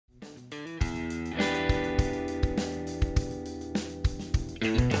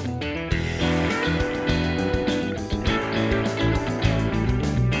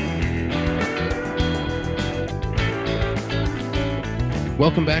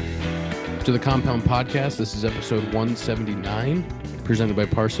Welcome back to the Compound Podcast. This is episode 179, presented by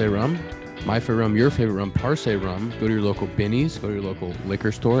Parse Rum. My favorite rum, your favorite rum, Parse Rum. Go to your local Binny's, go to your local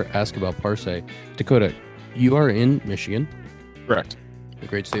liquor store, ask about Parse. Dakota, you are in Michigan. Correct. The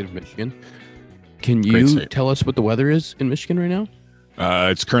great state of Michigan. Can you tell us what the weather is in Michigan right now?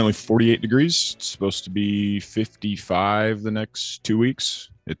 It's currently 48 degrees. It's supposed to be 55 the next 2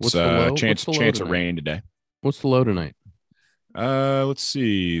 weeks. It's chance of rain today. What's the low tonight? Let's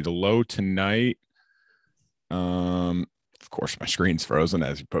see. The low tonight. Of course, my screen's frozen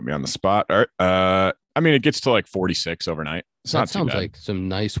as you put me on the spot. All right. I mean, it gets to like 46 overnight. It's not too bad. Sounds like some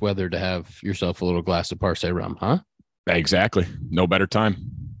nice weather to have yourself a little glass of Parse rum, huh? Exactly. No better time.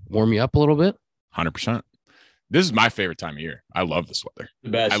 Warm you up a little bit? 100%. This is my favorite time of year. I love this weather. The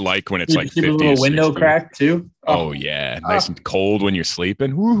best. I like when it's like 50. A little window 60. Crack too. Oh yeah, nice and cold when you're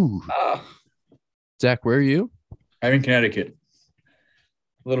sleeping. Woo. Zach, where are you? I'm in Connecticut.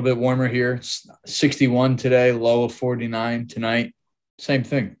 A little bit warmer here. It's 61 today, low of 49 tonight. Same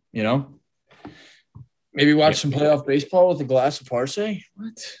thing, you know. Maybe watch some playoff baseball with a glass of Parse.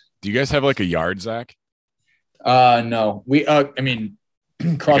 What? Do you guys have like a yard, Zach? No. We cross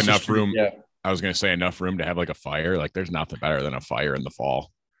like enough room. Yeah. I was gonna say enough room to have like a fire. Like there's nothing better than a fire in the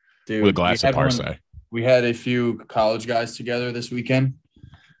fall. Dude, with a glass of Parse. We had a few college guys together this weekend.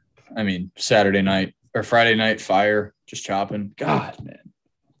 I mean, Saturday night or Friday night fire, just chopping. God, man.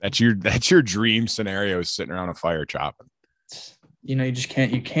 That's your dream scenario, is sitting around a fire chopping. You know,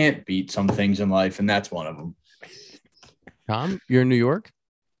 you can't beat some things in life, and that's one of them. Tom, you're in New York?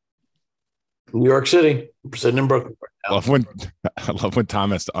 New York City. I'm sitting in Brooklyn. I love when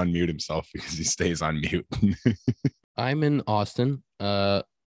Tom has to unmute himself because he stays on mute. I'm in Austin.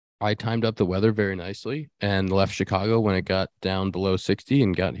 I timed up the weather very nicely and left Chicago when it got down below 60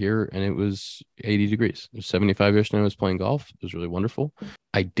 and got here and it was 80 degrees. It was 75 yesterday. I was playing golf. It was really wonderful.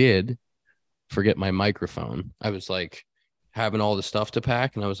 I did forget my microphone. I was like having all the stuff to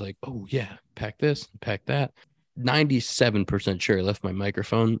pack and I was like, oh yeah, pack this, pack that. 97% sure I left my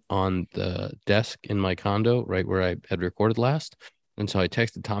microphone on the desk in my condo right where I had recorded last. And so I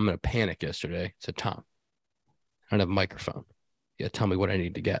texted Tom in a panic yesterday. I said, Tom, I don't have a microphone. Yeah, tell me what I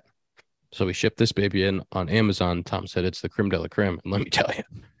need to get. So we shipped this baby in on Amazon. Tom said it's the creme de la creme. And let me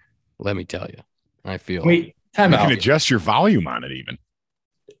tell you, I feel. Wait, time out. You can adjust your volume on it even.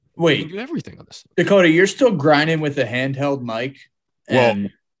 Wait. You can do everything on this. Dakota, you're still grinding with a handheld mic. Well,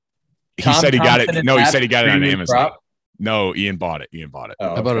 he said he got it. No, he said he got it on Amazon. No, Ian bought it.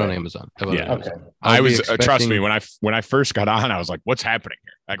 Oh, I bought it on Amazon. I was trust me, when I first got on, I was like, what's happening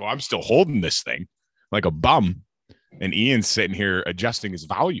here? I go, I'm still holding this thing like a bum. And Ian's sitting here adjusting his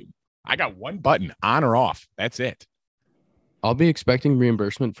volume. I got one button on or off. That's it. I'll be expecting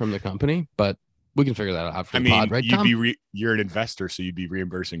reimbursement from the company, but we can figure that out after the pod, right, Tom? You're an investor, so you'd be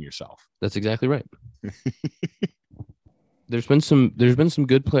reimbursing yourself. That's exactly right. There's been some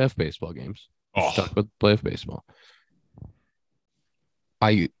good playoff baseball games. Let's talk about playoff baseball.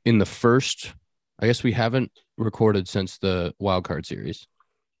 I guess we haven't recorded since the wild card series.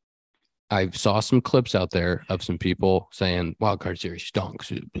 I saw some clips out there of some people saying wild card series stunk.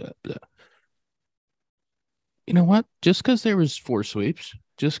 Blah, blah. You know what? Just because there was 4 sweeps,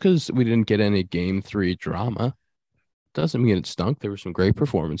 just because we didn't get any game 3 drama, doesn't mean it stunk. There were some great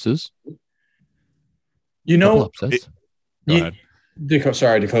performances. You know, Go ahead.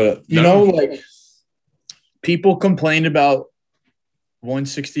 Dakota. You know, like people complained about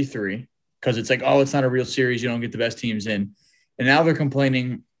 163 because it's like, oh, it's not a real series. You don't get the best teams in. And now they're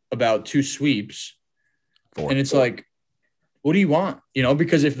complaining about 2 sweeps. 4. And it's like, what do you want? You know,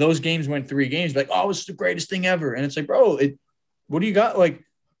 because if those games went 3 games, like, oh, it's the greatest thing ever. And it's like, bro, what do you got? Like,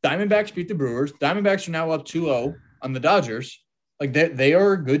 Diamondbacks beat the Brewers. Diamondbacks are now up 2-0 on the Dodgers. Like, they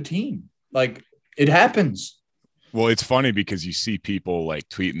are a good team. Like, it happens. Well, it's funny because you see people like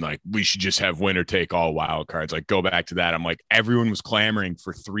tweeting like we should just have winner take all wild cards. Like go back to that. I'm like, everyone was clamoring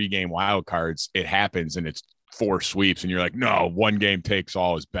for 3-game wild cards. It happens and it's 4 sweeps. And you're like, no, 1 game takes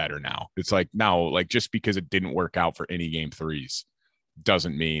all is better now. It's like, no, like just because it didn't work out for any game 3s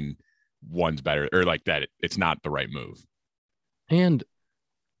doesn't mean one's better or like that. It's not the right move. And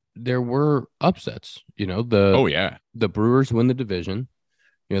there were upsets, you know, the Brewers win the division,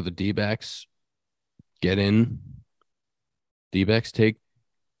 you know, the DBacks get in. DBacks take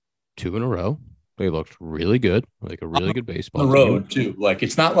 2 in a row. They looked really good, like a really good baseball on the road too. Like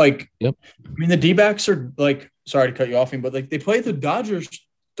it's not like I mean, the D-backs are like, sorry to cut you off, but like they play the Dodgers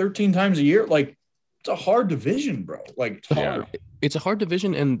 13 times a year. Like it's a hard division, bro. Like it's hard. It's a hard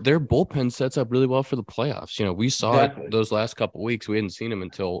division, and their bullpen sets up really well for the playoffs. You know, we saw it those last couple of weeks. We hadn't seen them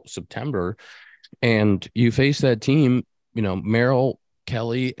until September, and you face that team. You know, Merrill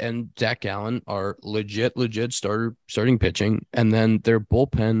Kelly and Zach Gallen are legit starting pitching, and then their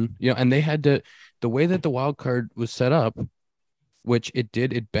bullpen, and they had to, the way that the wild card was set up, which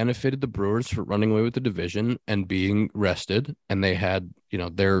it benefited the Brewers for running away with the division and being rested. And they had,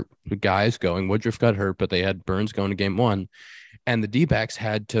 their guys going. Woodruff got hurt, but they had Burns going to game one. And the D-backs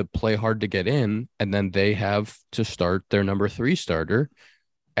had to play hard to get in. And then they have to start their number 3 starter.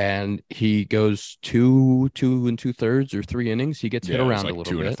 And he goes 2 2.2 or 3 innings. He gets hit around a little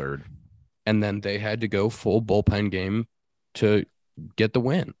 2 bit. 1/3. And then they had to go full bullpen game to get the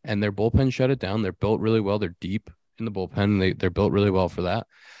win. And their bullpen shut it down. They're built really well. They're deep in the bullpen. They're built really well for that.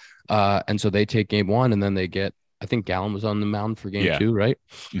 And so they take game 1, and then they get, I think Gallen was on the mound for game 2, right?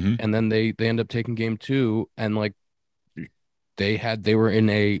 Mm-hmm. And then they end up taking game 2, and like they were in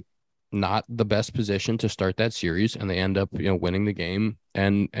a not the best position to start that series, and they end up winning the game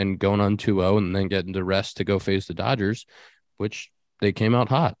and going on 2-0, and then getting to rest to go face the Dodgers, which they came out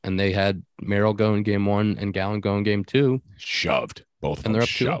hot. And they had Merrill go in game 1 and Gallen go in game 2, shoved both of and them they're up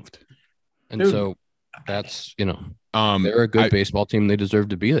shoved. And Dude. so that's they're a good baseball team. They deserve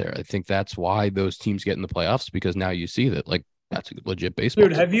to be there. I think that's why those teams get in the playoffs, because now you see that like that's a legit baseball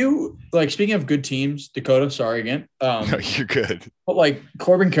Dude, team. have you, like, speaking of good teams, Dakota, sorry again. No, you're good. But like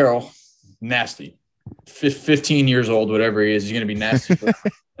Corbin Carroll, nasty. 15 years old, whatever he is, he's going to be nasty.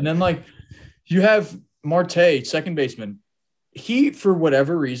 And then like you have Marte, second baseman. He, for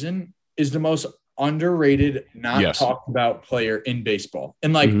whatever reason, is the most underrated, not talked about player in baseball.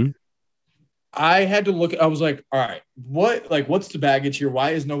 And like, I had to look. I was like, all right, what's the baggage here?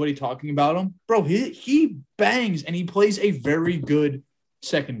 Why is nobody talking about him, bro? He bangs, and he plays a very good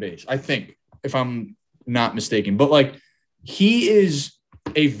second base, I think, if I'm not mistaken. But like, he is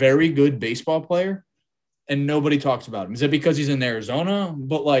a very good baseball player, and nobody talks about him. Is it because he's in Arizona?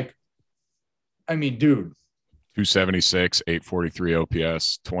 But like, I mean, dude, 276, 843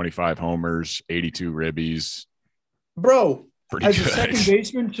 OPS, 25 homers, 82 ribbies. Bro. Pretty as good. A second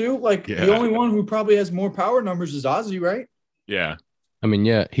baseman too, like the only one who probably has more power numbers is Ozzy, right? Yeah. I mean,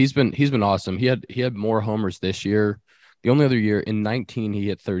 yeah, he's been awesome. He had more homers this year. The only other year in 19 he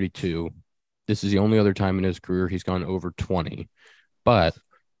hit 32. This is the only other time in his career he's gone over 20. But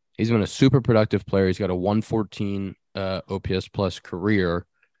he's been a super productive player. He's got a 114 OPS plus career,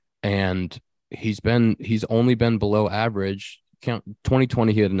 and he's only been below average.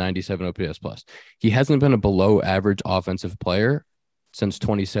 2020 he had a 97 OPS plus. He hasn't been a below average offensive player since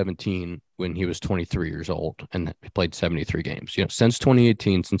 2017 when he was 23 years old and played 73 games. Since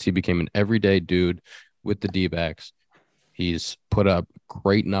 2018, since he became an everyday dude with the D-backs, he's put up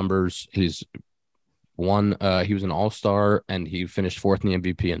great numbers. He's won. He was an all-star, and he finished 4th in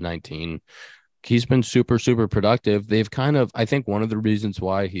the MVP in 19. He's been super, super productive. They've kind of, I think one of the reasons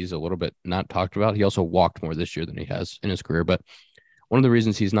why he's a little bit not talked about, he also walked more this year than he has in his career, but one of the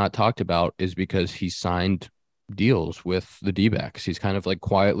reasons he's not talked about is because he signed deals with the D-backs. He's kind of like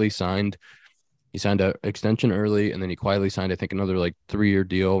quietly signed. He signed an extension early, and then he quietly signed, I think, another like 3-year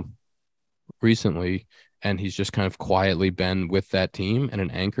deal recently. And he's just kind of quietly been with that team and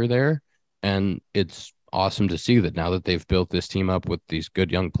an anchor there. And it's awesome to see that now that they've built this team up with these good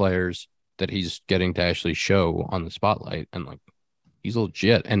young players, that he's getting to actually show on the spotlight, and like he's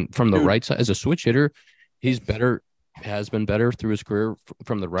legit. And from the right side, as a switch hitter, he's better, has been better through his career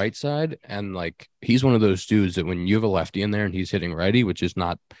from the right side. And like, he's one of those dudes that when you have a lefty in there and he's hitting righty, which is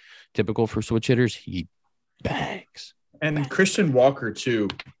not typical for switch hitters, he bangs. And Christian Walker too.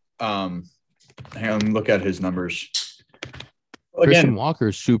 Hang on, look at his numbers. Christian Walker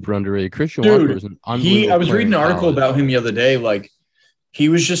is super underrated. Christian Walker is an unbelievable I was player reading in an article college. about him the other day. Like, he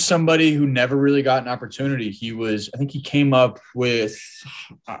was just somebody who never really got an opportunity. I think he came up with,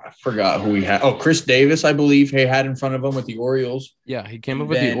 I forgot who he had. Oh, Chris Davis, I believe he had in front of him with the Orioles. Yeah, he came up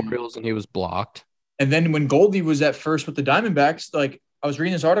with the Orioles, and he was blocked. And then when Goldie was at first with the Diamondbacks, like, I was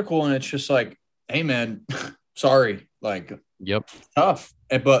reading this article, and it's just like, hey, man, sorry. Like, yep, tough.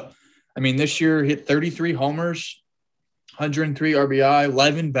 But, I mean, this year hit 33 homers, 103 RBI,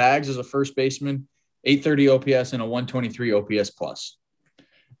 11 bags as a first baseman, 830 OPS, and a 123 OPS plus.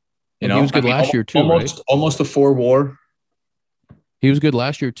 He was good last year too, almost a 4 WAR. He was good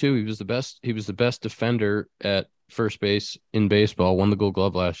last year too. He was the best. He was the best defender at first base in baseball. Won the Gold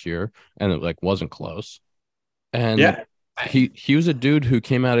Glove last year, and it like wasn't close. And yeah, he was a dude who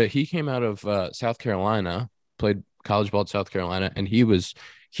came out of South Carolina, played college ball at South Carolina, and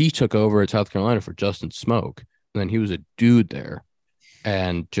he took over at South Carolina for Justin Smoke, and then he was a dude there.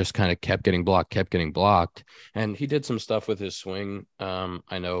 And just kind of kept getting blocked. And he did some stuff with his swing.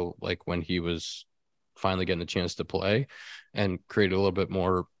 I know, like when he was finally getting a chance to play, and created a little bit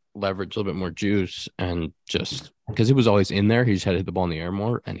more leverage, a little bit more juice, and just because he was always in there, he just had to hit the ball in the air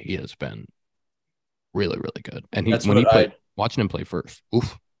more, and he has been really, really good. And That's when he what played, watching him play first,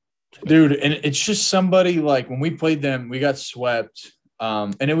 oof, dude, and it's just somebody like when we played them, we got swept.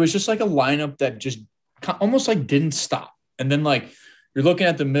 And it was just like a lineup that just almost like didn't stop. And then like you're looking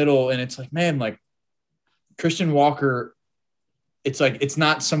at the middle and it's like, man, like Christian Walker, it's like it's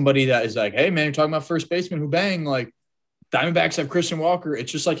not somebody that is like, hey man, you're talking about first baseman who bang. Like Diamondbacks have Christian Walker.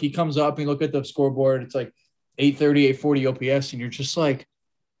 It's just like he comes up and you look at the scoreboard, it's like 830, 840 OPS, and you're just like,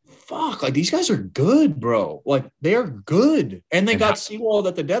 fuck, like these guys are good, bro. Like they are good. And they got Seawald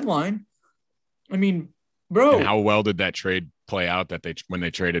at the deadline. I mean, bro. And how well did that trade play out that when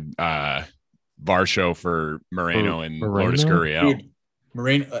they traded Varsho for Moreno and Lourdes Gurriel? Dude,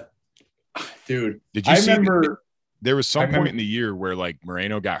 Moreno, dude. Did you see there was some point in the year where like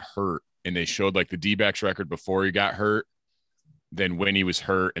Moreno got hurt and they showed like the D-backs record before he got hurt, then when he was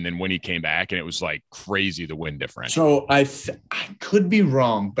hurt, and then when he came back, and it was like crazy the win differential. So I could be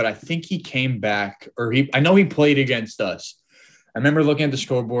wrong, but I think he came back, or I know he played against us. I remember looking at the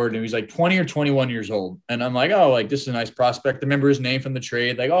scoreboard and he was like 20 or 21 years old. And I'm like, oh, like this is a nice prospect. I remember his name from the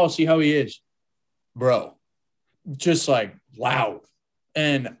trade. Like, oh, see how he is. Bro, just like loud.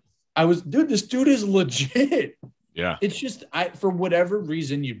 And I was, dude, this dude is legit. Yeah. It's just, for whatever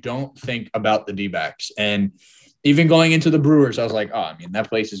reason, you don't think about the D-backs. And even going into the Brewers, I was like, oh, I mean, that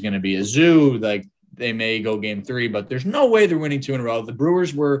place is going to be a zoo. Like they may go game 3, but there's no way they're winning 2 in a row. The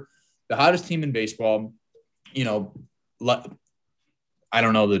Brewers were the hottest team in baseball. You know, I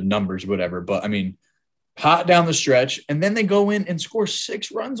don't know the numbers, whatever, but I mean, hot down the stretch. And then they go in and score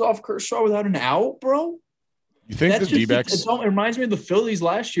 6 runs off Kershaw without an out, bro. You think the D-backs? It reminds me of the Phillies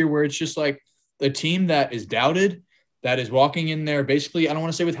last year where it's just like the team that is doubted, that is walking in there basically, I don't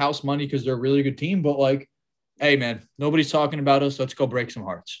want to say with house money because they're a really good team, but like, hey, man, nobody's talking about us. Let's go break some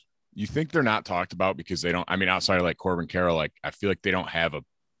hearts. You think they're not talked about because they don't – I mean, outside of like Corbin Carroll, like I feel like they don't have a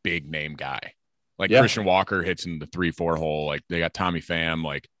big name guy. Like Christian Walker hits in the 3-4 hole. Like they got Tommy Pham.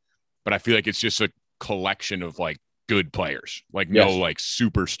 Like, but I feel like it's just a collection of like good players, like no like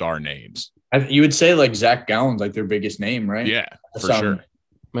superstar names. You would say like Zach Gallen's like their biggest name, right? Yeah, for sure.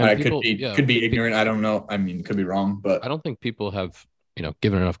 Man, I could be ignorant. I don't know. I mean, could be wrong, but I don't think people have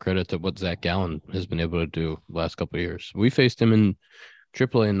given enough credit to what Zach Gallen has been able to do the last couple of years. We faced him in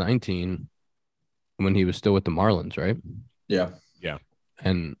AAA in 19 when he was still with the Marlins, right? Yeah.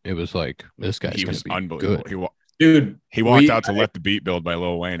 And it was like, this guy's going to be unbelievable. Dude, he walked out to Let the Beat build by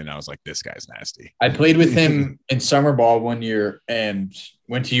Lil Wayne, and I was like, this guy's nasty. I played with him in summer ball one year and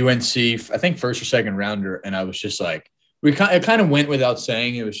went to UNC, I think first or second rounder, and I was just like, it kind of went without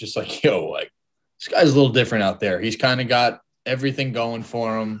saying. It was just like, yo, like, this guy's a little different out there. He's kind of got everything going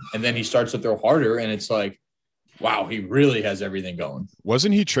for him, and then he starts to throw harder, and it's like, wow, he really has everything going.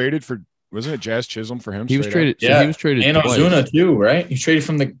 Wasn't he traded for – wasn't it Jazz Chisholm for him? He was traded. Yeah, so he was traded. And Ozuna too, right? He was traded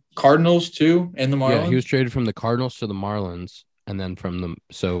from the Cardinals too, and the Marlins. Yeah, he was traded from the Cardinals to the Marlins, and then from the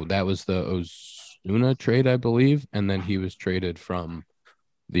so that was the Ozuna trade, I believe, and then he was traded from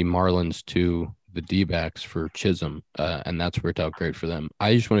the Marlins to the D-backs for Chisholm, and that's worked out great for them.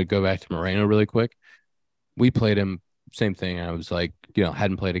 I just want to go back to Moreno really quick. We played him, same thing. I was like,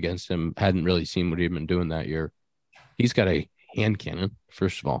 hadn't played against him, hadn't really seen what he'd been doing that year. He's got a hand cannon,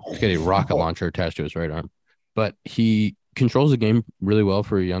 first of all. He's got a rocket launcher attached to his right arm. But he controls the game really well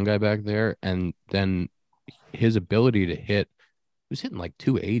for a young guy back there. And then his ability to hit, he was hitting like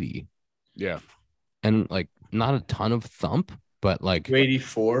 280. Yeah. And like not a ton of thump, but like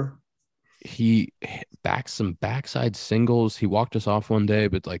 284. He backs some backside singles. He walked us off one day,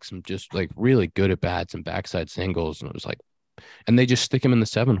 but like some just like really good at bats and backside singles. And it was like, and they just stick him in the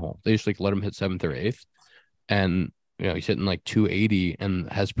 7 hole. They just like let him hit 7th or 8th. And he's hitting like 280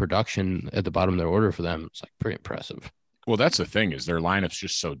 and has production at the bottom of their order for them. It's like pretty impressive. Well, that's the thing is their lineup's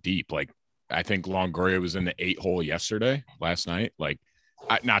just so deep. Like I think Longoria was in the 8 hole last night. Like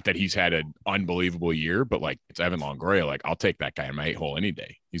not that he's had an unbelievable year, but like it's Evan Longoria. Like I'll take that guy in my 8 hole any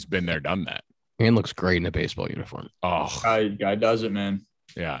day. He's been there, done that. And looks great in a baseball uniform. Oh, guy does it, man.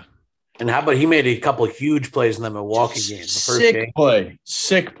 Yeah. And how about he made a couple of huge plays in the Milwaukee game?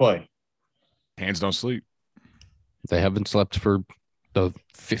 Sick play. Hands don't sleep. They haven't slept for the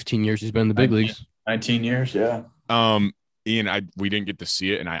 15 years he's been in the big leagues. 19 years, yeah. Ian, we didn't get to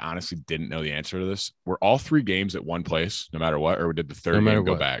see it, and I honestly didn't know the answer to this. Were all 3 games at one place, no matter what, or did the third game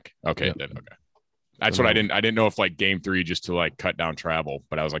go back? Okay, yep. It did. Okay. That's what I didn't know if like game 3 just to like cut down travel,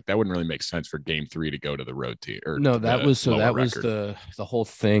 but I was like, that wouldn't really make sense for game 3 to go to the road team. No, that was the whole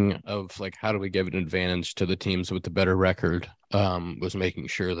thing of like, how do we give an advantage to the teams with the better record? Was making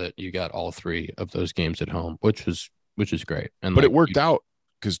sure that you got all 3 of those games at home, which is great. But it worked out.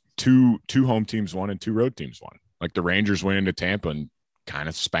 because two home teams won and two road teams won. Like the Rangers went into Tampa and kind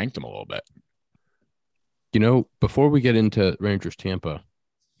of spanked them a little bit. Before we get into Rangers Tampa,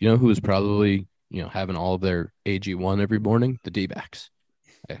 who is probably, having all of their AG1 every morning? The D-backs.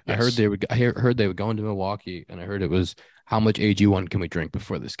 I heard they would. I heard they would go into Milwaukee, and I heard it was how much AG1 can we drink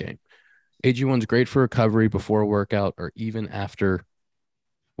before this game? AG1 is great for recovery before a workout or even after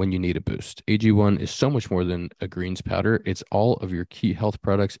when you need a boost. AG1 is so much more than a greens powder. It's all of your key health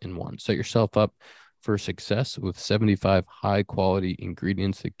products in one. Set yourself up for success with 75 high-quality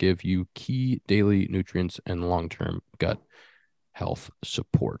ingredients that give you key daily nutrients and long-term gut health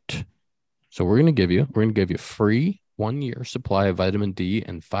support. So we're going to give you free 1-year supply of vitamin D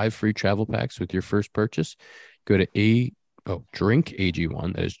and 5 free travel packs with your first purchase. Go to Drink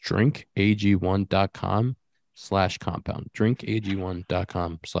AG1. That is drinkag1.com/compound.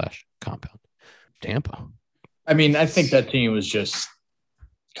 drinkag1.com/compound. Tampa. I mean, I think that team was just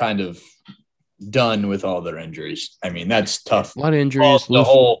kind of done with all their injuries. I mean, that's tough. A lot of injuries.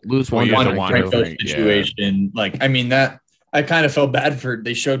 Lose one situation. Like, I mean, that I kind of felt bad for.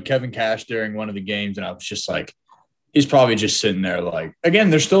 They showed Kevin Cash during one of the games, and I was just like, he's probably just sitting there. Like,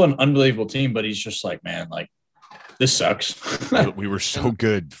 again, they're still an unbelievable team, but he's just like, man, like, this sucks. We were so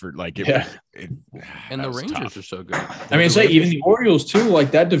good for like it. Yeah. And the Rangers are so good. I mean, it's like even the Orioles too. Like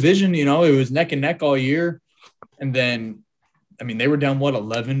that division, it was neck and neck all year, and then, I mean, they were down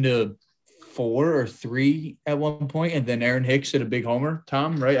 11-4 or 3 at one point, and then Aaron Hicks hit a big homer.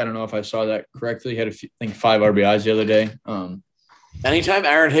 Tom, right? I don't know if I saw that correctly. He had 5 RBIs the other day. Anytime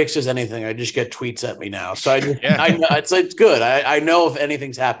Aaron Hicks does anything, I just get tweets at me now. So I know it's good. I know if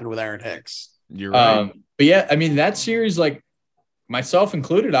anything's happened with Aaron Hicks. You're right. But yeah, I mean, that series, like myself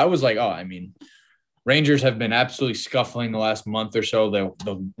included, I was like, oh, I mean, Rangers have been absolutely scuffling the last month or so. They'll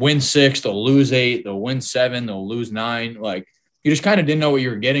win 6, they'll lose 8, they'll win 7, they'll lose 9. Like, you just kind of didn't know what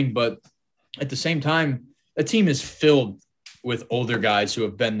you were getting. But at the same time, the team is filled with older guys who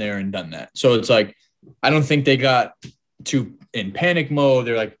have been there and done that. So it's like, I don't think they got too in panic mode.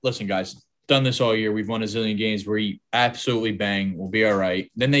 They're like, listen, guys, done this all year. We've won a zillion games. We absolutely bang. We'll be all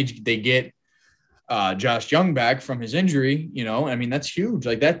right. Then they get Josh Young back from his injury. I mean, that's huge.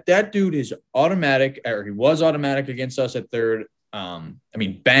 Like that dude is automatic, or he was automatic against us at third. I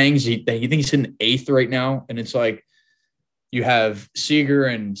mean, bangs. He thinks he's in 8th right now, and it's like you have Seager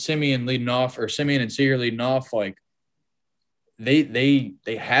and Simeon leading off, or Simeon and Seager leading off. Like they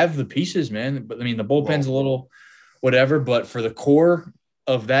have the pieces, man. But I mean, the bullpen's a little whatever. But for the core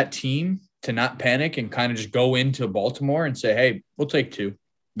of that team to not panic and kind of just go into Baltimore and say, "Hey, we'll take 2."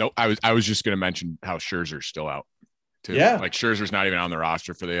 No, I was just going to mention how Scherzer's still out too. Yeah. Like Scherzer's not even on the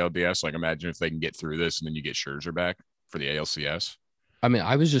roster for the LDS. Like, imagine if they can get through this and then you get Scherzer back for the ALCS. I mean,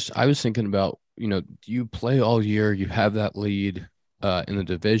 I was thinking about, you play all year, you have that lead in the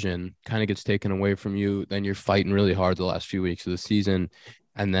division, kind of gets taken away from you. Then you're fighting really hard the last few weeks of the season.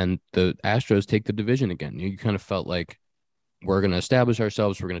 And then the Astros take the division again. You kind of felt like, we're going to establish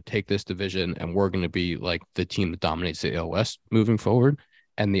ourselves. We're going to take this division, and we're going to be like the team that dominates the AL West moving forward.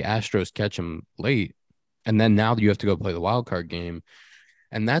 And the Astros catch them late. And then now you have to go play the wild card game.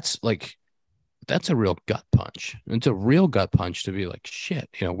 And that's a real gut punch. It's a real gut punch to be like, shit,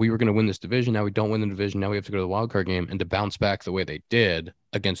 we were going to win this division. Now we don't win the division. Now we have to go to the wild card game, and to bounce back the way they did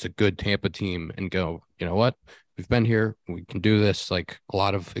against a good Tampa team and go, you know what? We've been here. We can do this. Like, a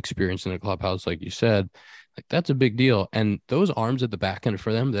lot of experience in the clubhouse, like you said. Like, that's a big deal. And those arms at the back end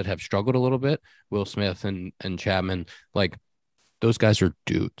for them that have struggled a little bit, Will Smith and Chapman, like, those guys are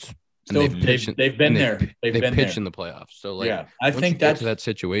dudes. And they've been there. They've been pitched there in the playoffs. So, like, yeah, I think that's that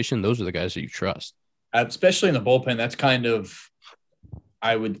situation. Those are the guys that you trust, especially in the bullpen. That's kind of,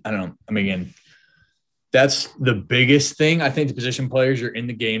 I don't know. I mean, again, that's the biggest thing. I think the position players, you're in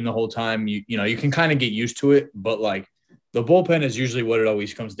the game the whole time. You can kind of get used to it, but like the bullpen is usually what it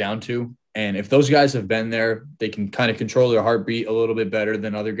always comes down to. And if those guys have been there, they can kind of control their heartbeat a little bit better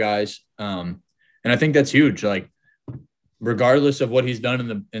than other guys. And I think that's huge. Like, regardless of what he's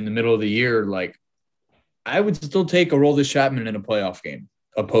done in the middle of the year, like, I would still take Aroldis Chapman in a playoff game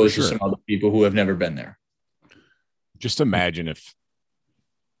opposed to some other people who have never been there. Just imagine if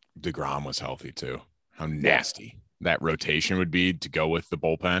DeGrom was healthy too. How nasty that rotation would be to go with the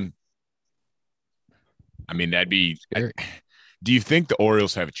bullpen. I mean, that'd be – do you think the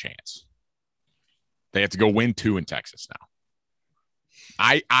Orioles have a chance? They have to go win 2 in Texas now.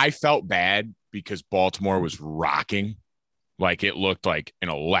 I felt bad because Baltimore was rocking. Like, it looked like an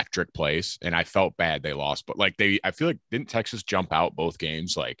electric place, and I felt bad they lost. But, like, I feel like, didn't Texas jump out both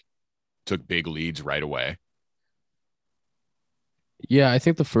games, like, took big leads right away? Yeah, I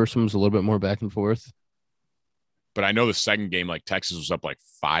think the first one was a little bit more back and forth. But I know the second game, like Texas was up like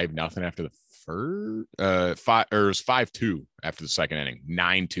 5-0 after the first, it was 5-2 after the second inning,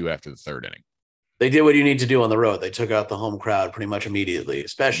 9-2 after the third inning. They did what you need to do on the road. They took out the home crowd pretty much immediately,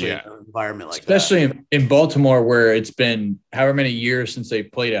 especially in an environment like especially that. in Baltimore, where it's been however many years since they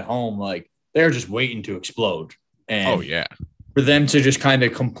played at home. Like they're just waiting to explode. And for them to just kind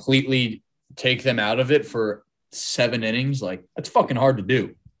of completely take them out of it for 7 innings, like that's fucking hard to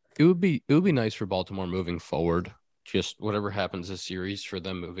do. It would be nice for Baltimore moving forward. Just whatever happens this series for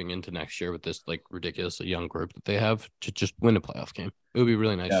them moving into next year with this like ridiculously young group that they have to just win a playoff game. It would be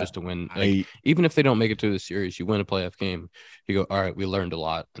really nice just to win. Like, even if they don't make it through the series, you win a playoff game. You go, all right, we learned a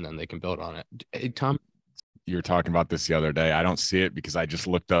lot, and then they can build on it. Hey, Tom, you were talking about this the other day. I don't see it because I just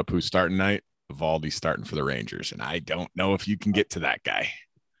looked up who's starting tonight. Evaldi's starting for the Rangers, and I don't know if you can get to that guy.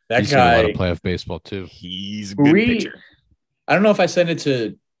 That he's guy, a lot of playoff baseball too. He's a good pitcher. I don't know if I sent it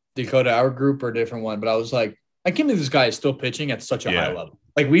to Dakota, our group, or a different one, but I was like, I can't believe this guy is still pitching at such a high level.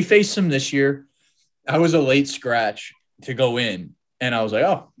 Like we faced him this year. I was a late scratch to go in, and I was like,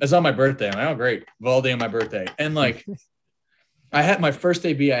 oh, that's on my birthday. I'm like, oh, great. Valdi on my birthday. And like I had my first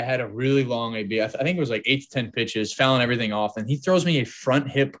AB, I had a really long AB. I think it was like 8 to 10 pitches, fouling everything off. And he throws me a front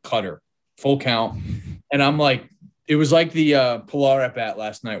hip cutter, full count. And I'm like, it was like the Pilar at bat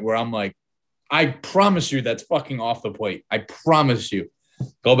last night where I'm like, I promise you that's fucking off the plate. I promise you.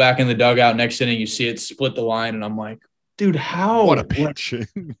 Go back in the dugout next inning, you see it split the line, and I'm like, dude, how? What a pitch.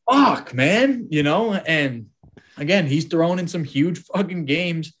 Fuck, man. You know, and again, he's thrown in some huge fucking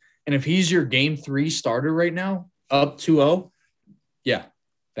games. And if he's your game 3 starter right now, up 2-0, yeah.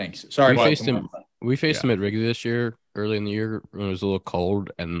 Thanks. Sorry. We faced him at Wrigley this year, early in the year when it was a little cold,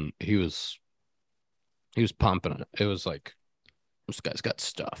 and he was pumping it. It was like, this guy's got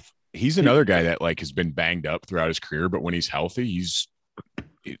stuff. He's another guy that like has been banged up throughout his career, but when he's healthy, he's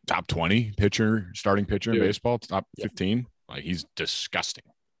top 20 starting pitcher in baseball, top 15. Like he's disgusting.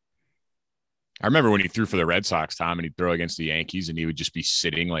 I remember when he threw for the Red Sox, Tom, and he'd throw against the Yankees and he would just be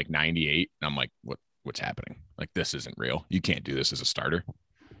sitting like 98. And I'm like, what's happening? Like, this isn't real. You can't do this as a starter.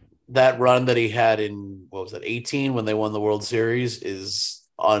 That run that he had in, 18 when they won the World Series is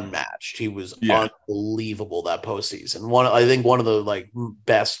unmatched. He was unbelievable that postseason. I think one of the like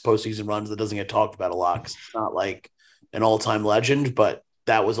best postseason runs that doesn't get talked about a lot because it's not like an all-time legend, but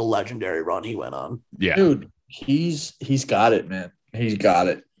that was a legendary run he went on. Yeah, dude, he's got it, man. He's got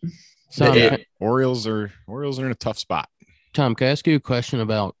it. So Orioles are in a tough spot. Tom, can I ask you a question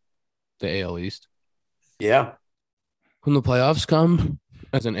about the AL East? Yeah. When the playoffs come,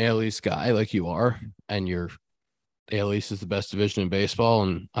 as an AL East guy like you are, and your AL East is the best division in baseball,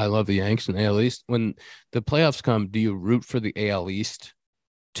 and I love the Yanks and AL East. When the playoffs come, do you root for the AL East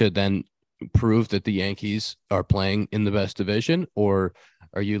to then prove that the Yankees are playing in the best division, or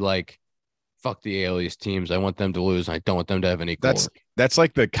are you like, fuck the AL East teams, I want them to lose, and I don't want them to have any glory? That's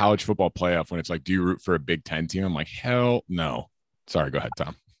like the college football playoff when it's like, do you root for a Big Ten team? I'm like, hell no. Sorry, go ahead,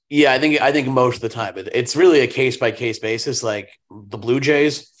 Tom. Yeah, I think most of the time it's really a case by case basis. Like the Blue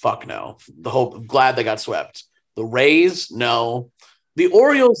Jays, fuck no. Glad they got swept. The Rays, no. The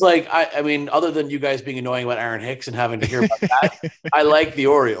Orioles, like I mean, other than you guys being annoying about Aaron Hicks and having to hear about that, I like the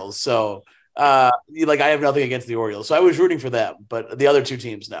Orioles. So I have nothing against the Orioles. So I was rooting for them, but the other two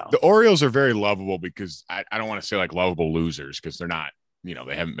teams now. The Orioles are very lovable because I don't want to say like lovable losers because they're not, they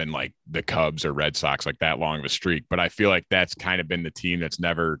haven't been like the Cubs or Red Sox like that long of a streak. But I feel like that's kind of been the team that's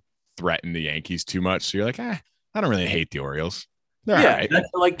never threatened the Yankees too much. So you're like, I don't really hate the Orioles. They're all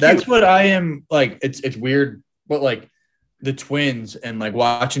right. That's what I am like. It's weird, but like the Twins and like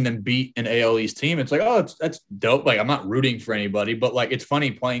watching them beat an AL East team, it's like, oh, that's dope. Like I'm not rooting for anybody, but like it's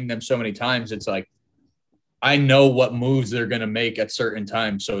funny playing them so many times. It's like I know what moves they're gonna make at certain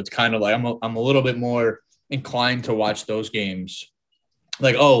times, so it's kind of like I'm a little bit more inclined to watch those games.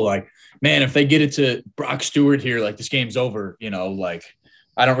 Like, oh, like man, if they get it to Brock Stewart here, like this game's over. Like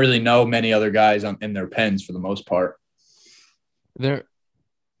I don't really know many other guys in their pens for the most part. They're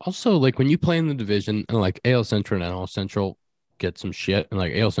also like when you play in the division and like AL Central and NL Central get some shit, and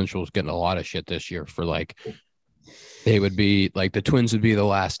like AL Central was getting a lot of shit this year for like they would be like the Twins would be the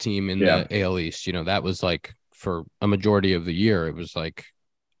last team in the AL East. That was like for a majority of the year. It was like,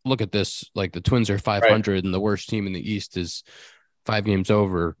 look at this, like the Twins are 500 and the worst team in the East is 5 games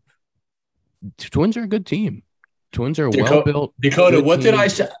over. Twins are a good team. Twins are well built. Dakota, what did I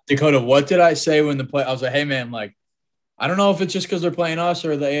say? Dakota, what did I say when I was like, hey man, like I don't know if it's just because they're playing us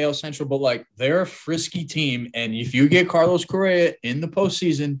or the AL Central, but like they're a frisky team. And if you get Carlos Correa in the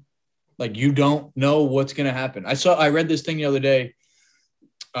postseason, like you don't know what's going to happen. I read this thing the other day.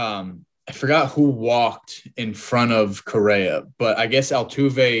 I forgot who walked in front of Correa, but I guess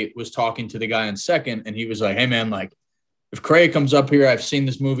Altuve was talking to the guy on second, and he was like, "Hey man, like if Correa comes up here, I've seen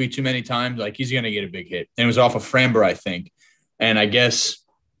this movie too many times. Like he's gonna get a big hit." And it was off of Framber, I think. And I guess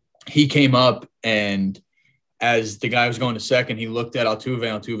he came up, and as the guy was going to second, he looked at Altuve.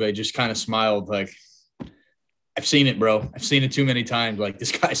 Altuve just kind of smiled, like, "I've seen it, bro. I've seen it too many times. Like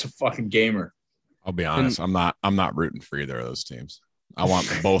this guy's a fucking gamer." I'll be honest. I'm not rooting for either of those teams. I want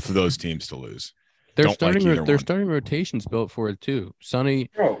both of those teams to lose. They're Don't starting. like either They're one. starting rotations built for it too. Sonny's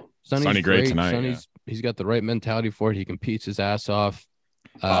Sonny great tonight. Sonny's he's got the right mentality for it. He competes his ass off.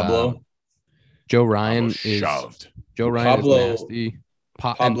 Pablo, Joe Ryan Pablo shoved. Joe Ryan Pablo- is nasty.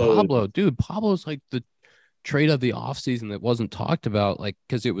 Pablo's like the trade of the offseason that wasn't talked about, like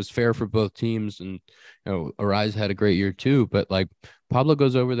because it was fair for both teams, and Arise had a great year too. But like Pablo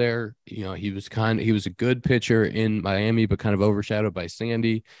goes over there, he was a good pitcher in Miami, but kind of overshadowed by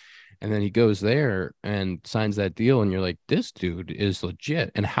Sandy. And then he goes there and signs that deal, and you're like, this dude is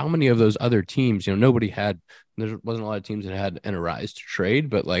legit. And how many of those other teams, there wasn't a lot of teams that had an Arise to trade,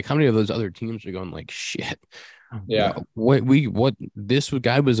 but like how many of those other teams are going like, shit, yeah, this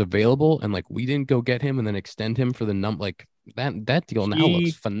guy was available, and like we didn't go get him and then extend him for the like that deal now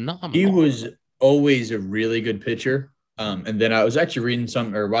looks phenomenal. He was always a really good pitcher. And then I was actually reading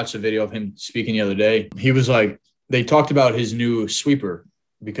watched a video of him speaking the other day. He was like, they talked about his new sweeper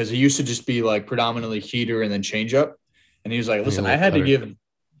because he used to just be like predominantly heater and then changeup. And he was like, listen, I had to give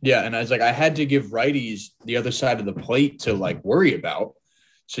righties the other side of the plate to like worry about.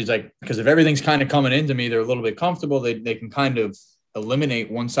 So he's like, because if everything's kind of coming into me, they're a little bit comfortable. They can kind of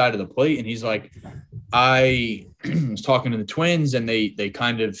eliminate one side of the plate. And he's like, I was talking to the Twins, and they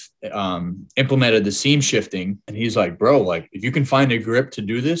kind of implemented the seam shifting. And he's like, bro, like if you can find a grip to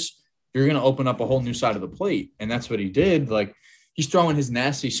do this, you're going to open up a whole new side of the plate. And that's what he did. Like he's throwing his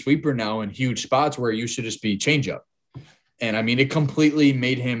nasty sweeper now in huge spots where it used to just be changeup. And I mean, it completely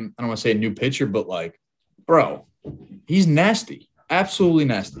made him, I don't want to say a new pitcher, but like, bro, he's nasty. Absolutely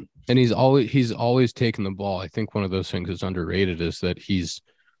nasty. And he's always taken the ball. I think one of those things that's underrated is that he's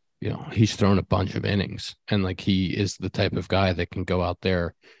thrown a bunch of innings, and like he is the type of guy that can go out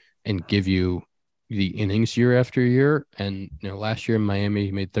there and give you the innings year after year. And last year in Miami,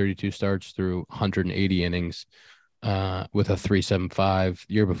 he made 32 starts through 180 innings with a 3.75.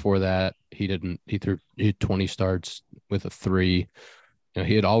 Year before that, he had 20 starts with a 3.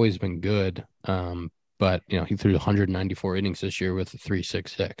 He had always been good. But he threw 194 innings this year with a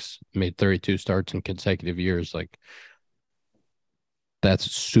 3.66, made 32 starts in consecutive years. Like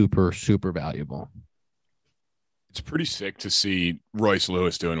that's super, super valuable. It's pretty sick to see Royce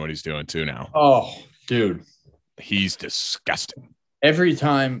Lewis doing what he's doing too now. Oh, dude. He's disgusting. Every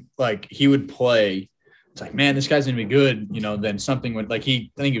time like he would play, it's like, man, this guy's gonna be good. Then something would like I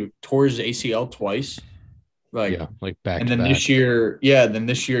think he tore his ACL twice. Like, yeah, like back. And then back. this year he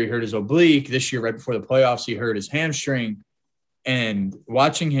hurt his oblique. This year, right before the playoffs, he hurt his hamstring. And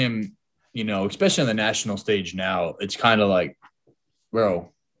watching him, especially on the national stage now, it's kind of like,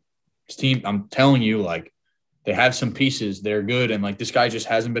 bro, his team, I'm telling you, like, they have some pieces. They're good. And like, this guy just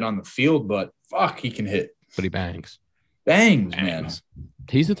hasn't been on the field, but fuck, he can hit. But he bangs. Bangs, man.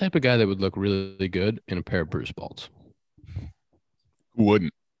 He's the type of guy that would look really good in a pair of Bruce Bolts. Who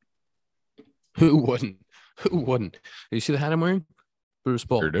wouldn't? Who wouldn't? Who wouldn't? You see the hat I'm wearing? Bruce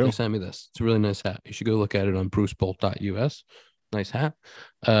Bolt. Sure do. He sent me this. It's a really nice hat. You should go look at it on brucebolt.us. Nice hat.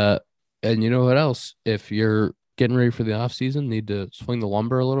 And you know what else? If you're getting ready for the off season, need to swing the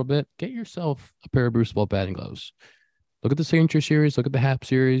lumber a little bit, get yourself a pair of Bruce Bolt batting gloves. Look at the Signature Series. Look at the Hap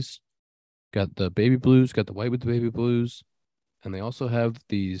Series. Got the baby blues. Got the white with the baby blues. And they also have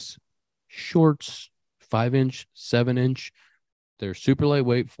these shorts, 5-inch, 7-inch. They're super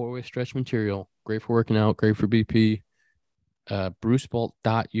lightweight, 4-way stretch material. Great for working out, great for BP.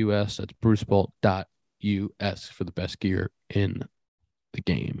 brucebolt.us. That's brucebolt.us for the best gear in the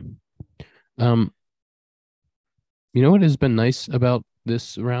game. You know what has been nice about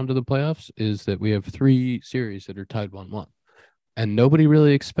this round of the playoffs is that we have 3 series that are tied 1-1. And nobody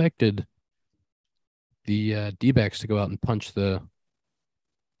really expected the DBacks to go out and punch the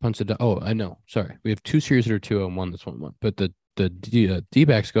I know. Sorry. We have 2 series that are 2-1 that's 1-1. But the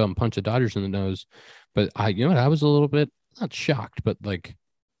D-backs go out and punch the Dodgers in the nose. But I was a little bit not shocked, but like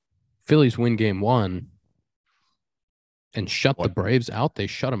Phillies win game 1 and shut the Braves out. They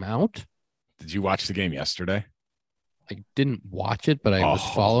shut them out. Did you watch the game yesterday? I didn't watch it, but I was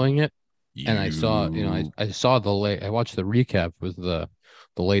following it. And I saw, I saw I watched the recap with the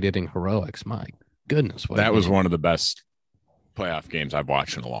late inning heroics. My goodness. That was one of the best playoff games I've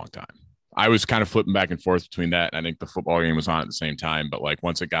watched in a long time. I was kind of flipping back and forth between that. I think the football game was on at the same time, but like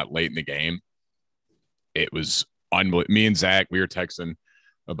once it got late in the game, it was unbelievable. Me and Zach, we were texting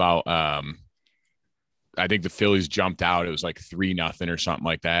about I think the Phillies jumped out. It was like 3-0 or something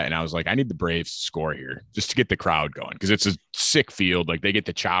like that. And I was like, I need the Braves to score here just to get the crowd going because it's a sick field. Like they get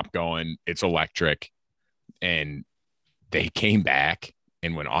the chop going. It's electric. And they came back.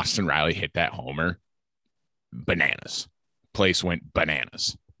 And when Austin Riley hit that homer, bananas. Place went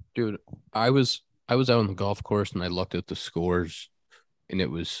bananas. Dude, I was out on the golf course and I looked at the scores and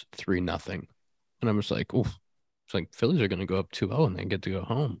it was 3-0. And I was like, oh, it's like Phillies are going to go up 2-0 and then get to go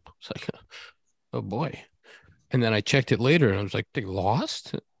home. It's like, oh boy. And then I checked it later and I was like, they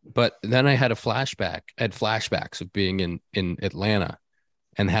lost? But then I had a flashback. I had flashbacks of being in Atlanta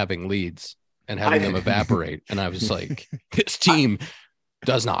and having leads and having them evaporate. And I was like, this team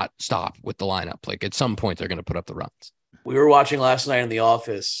does not stop with the lineup. Like at some point, they're going to put up the runs. We were watching last night in the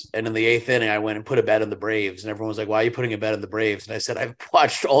office, and in the 8th inning, I went and put a bet on the Braves, and everyone was like, why are you putting a bet on the Braves? And I said, I've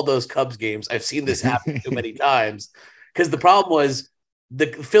watched all those Cubs games. I've seen this happen too many times. Because the problem was the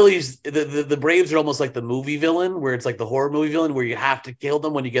Phillies, the Braves are almost like the movie villain, where it's like the horror movie villain, where you have to kill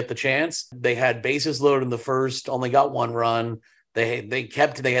them when you get the chance. They had bases loaded in the first, only got 1 run. They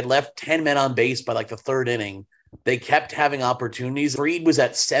had left 10 men on base by like the 3rd inning. They kept having opportunities. Fried was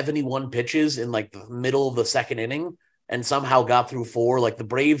at 71 pitches in like the middle of the 2nd inning. And somehow got through 4. Like the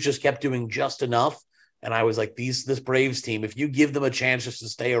Braves just kept doing just enough. And I was like, this Braves team, if you give them a chance just to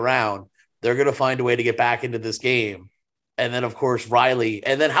stay around, they're going to find a way to get back into this game. And then, of course, Riley.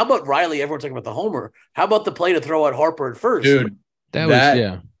 And then how about Riley? Everyone's talking about the homer. How about the play to throw out Harper at first? Dude, that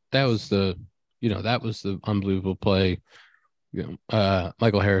was the unbelievable play.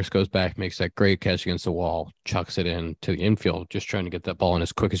 Michael Harris goes back, makes that great catch against the wall, chucks it in to the infield, just trying to get that ball in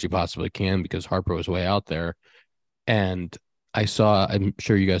as quick as you possibly can because Harper was way out there. And I'm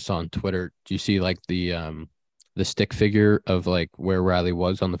sure you guys saw on Twitter, do you see like the stick figure of like where Riley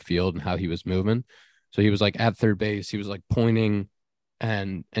was on the field and how he was moving? So he was like at third base, he was like pointing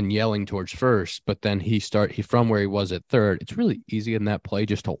and yelling towards first, but then he from where he was at third. It's really easy in that play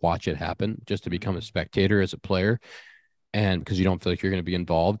just to watch it happen, just to become a spectator as a player. And because you don't feel like you're going to be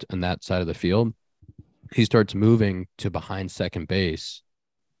involved in that side of the field, he starts moving to behind second base.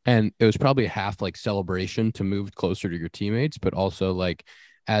 And it was probably a half like celebration to move closer to your teammates, but also like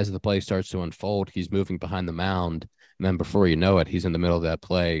as the play starts to unfold, he's moving behind the mound. And then before you know it, he's in the middle of that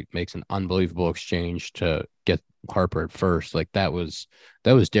play, makes an unbelievable exchange to get Harper at first. Like that was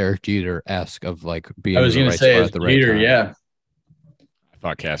Derek Jeter-esque of like being I was in the going right to say spot it's at the right Jeter, time. yeah. I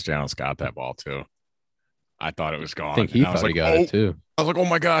thought Castellanos got that ball too. I thought it was gone. I think he thought he got it too. I was like, oh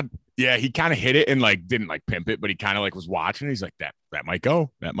my God. Yeah, he kind of hit it and like didn't like pimp it, but he kind of like was watching. He's like, that might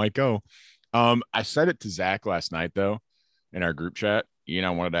go. That might go. I said it to Zach last night though, in our group chat. I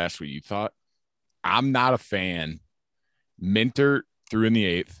wanted to ask what you thought. I'm not a fan. Minter threw in the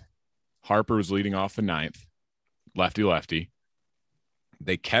 8th. Harper was leading off the 9th. Lefty.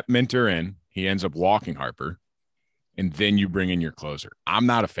 They kept Minter in. He ends up walking Harper. And then you bring in your closer. I'm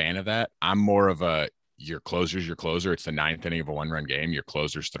not a fan of that. I'm more of your closer's your closer. It's the 9th inning of a 1-run game. Your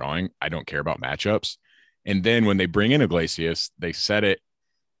closer's throwing. I don't care about matchups. And then when they bring in Iglesias, they said it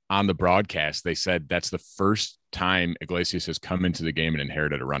on the broadcast. They said that's the first time Iglesias has come into the game and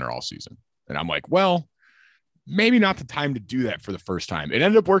inherited a runner all season. And I'm like, well, maybe not the time to do that for the first time. It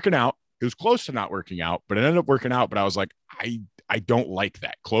ended up working out. It was close to not working out, but it ended up working out. But I was like, I don't like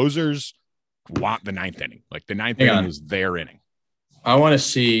that. Closers want the 9th inning. Like the 9th inning is their inning. I want to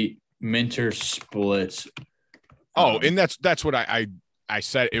see Minter splits. Oh, and that's what I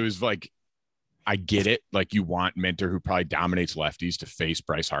said. It was like, I get it. Like you want Minter, who probably dominates lefties, to face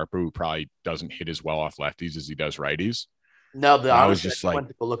Bryce Harper, who probably doesn't hit as well off lefties as he does righties. No, I was just like, went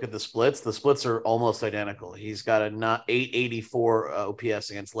to go look at the splits. The splits are almost identical. He's got a 884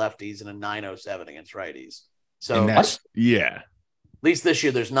 OPS against lefties and a 907 against righties. So at least this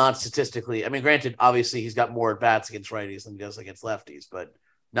year, there's not statistically. I mean, granted, obviously he's got more at bats against righties than he does against lefties, but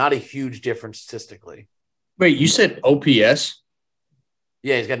not a huge difference statistically. Wait, you said OPS?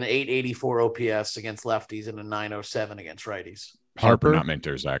 Yeah, he's got an 884 OPS against lefties and a 907 against righties. Harper, not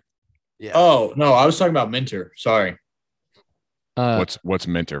Minter, Zach. Yeah. Oh no, I was talking about Minter. Sorry. What's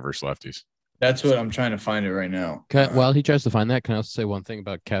Minter versus lefties? That's what I'm trying to find it right now. While he tries to find that, can I also say one thing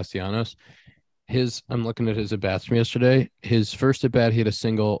about Castellanos? I'm looking at his at-bats from yesterday. His first at-bat, he had a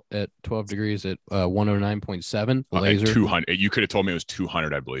single at 12 degrees at 109.7. Laser. 200. You could have told me it was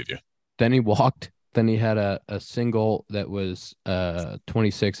 200, I believe you. Then he walked. Then he had a single that was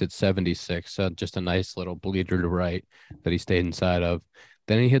 26 at 76. So just a nice little bleeder to right that he stayed inside of.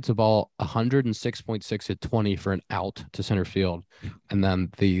 Then he hits a ball 106.6 at 20 for an out to center field. And then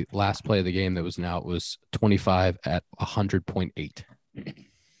the last play of the game that was an out was 25 at 100.8.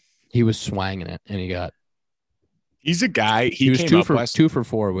 He was swanging it, and he got. He's a guy. He was came up last 2 for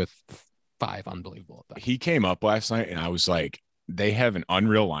 4 with 5 unbelievable. He came up last night, and I was like, they have an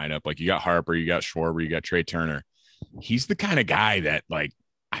unreal lineup. Like, you got Harper, you got Schwarber, you got Trey Turner. He's the kind of guy that, like,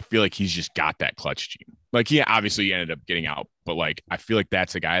 I feel like he's just got that clutch gene. Like, he obviously ended up getting out, but like, I feel like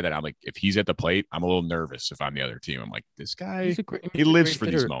that's a guy that I'm like, if he's at the plate, I'm a little nervous. If I'm the other team, I'm like, this guy, he lives for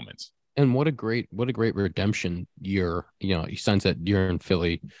these moments. And what a great redemption year. You know, he signs that year in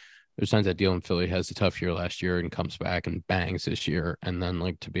Philly. Or signs that deal in Philly, has a tough year last year and comes back and bangs this year. And then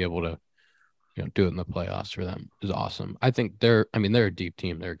like to be able to, you know, do it in the playoffs for them is awesome. I think they're a deep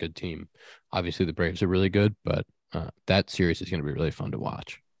team. They're a good team. Obviously the Braves are really good, but that series is going to be really fun to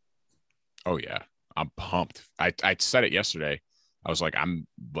watch. Oh yeah. I'm pumped. I said it yesterday. I was like, I'm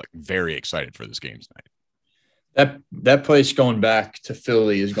like very excited for this game tonight. That place going back to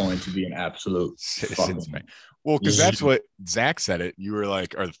Philly is going to be an absolute Citizens Bank. Well, because that's what Zach said it. You were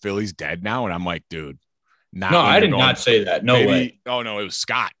like, are the Phillies dead now? And I'm like, dude, no, I did not say that. No way. Oh no, it was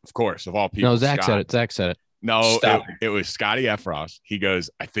Scott, of course, of all people. No, Zach said it. Zach said it. No, it was Scotty Efros. He goes,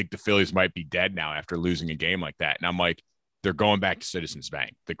 I think the Phillies might be dead now after losing a game like that. And I'm like, they're going back to Citizens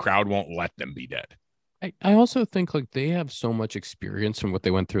Bank. The crowd won't let them be dead. I also think like they have so much experience from what they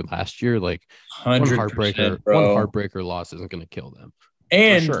went through last year. Like one heartbreaker loss isn't going to kill them.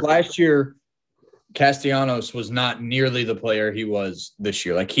 And last year, Castellanos was not nearly the player he was this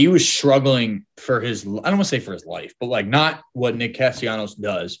year. Like he was struggling for his, I don't want to say for his life, but like not what Nick Castellanos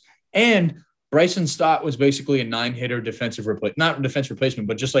does. And Bryson Stott was basically a 9-hitter defensive replacement, not defense replacement,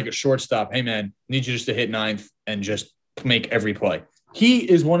 but just like a shortstop. Hey man, need you just to hit ninth and just make every play.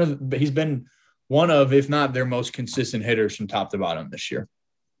 He's been one of, if not their most consistent hitters from top to bottom this year.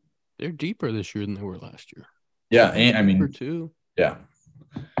 They're deeper this year than they were last year. Yeah. And I mean, too. Yeah.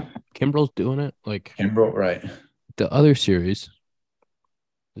 Kimbrel's doing it. Like Kimbrel, right. The other series,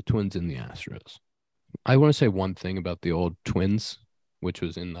 the Twins and the Astros. I want to say one thing about the old Twins, which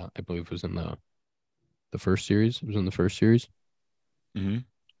was I believe was in the first series. It was in the first series. Mm-hmm.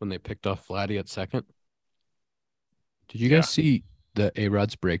 When they picked off Vladdy at second. Did you guys see the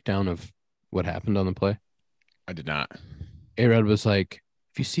A-Rod's breakdown of what happened on the play? I did not. A-Rod was like,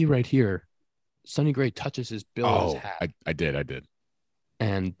 if you see right here, Sonny Gray touches his bill in his hat. I did.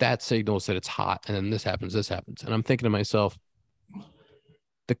 And that signals that it's hot. And then this happens. And I'm thinking to myself,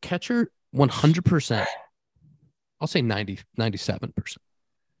 the catcher, 100%, I'll say 97%,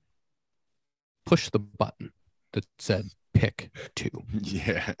 push the button that said pick 2.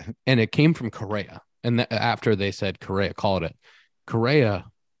 Yeah. And it came from Correa. And after they said Correa called it, Correa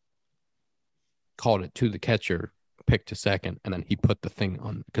called it to the catcher, pick to second, and then he put the thing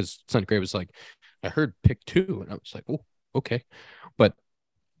on because Sonny Gray was like, I heard pick 2, and I was like, oh, okay. But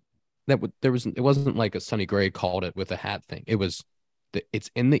it wasn't like a Sonny Gray called it with a hat thing. It was it's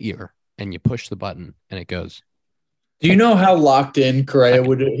in the ear, and you push the button, and it goes. Do you know how locked in Correa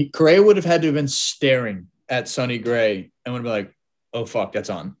would have had to have been staring at Sonny Gray and would be like, oh fuck, that's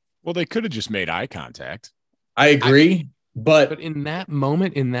on. Well, they could have just made eye contact. I agree, but in that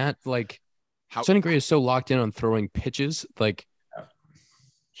moment, Sonny Gray is so locked in on throwing pitches, like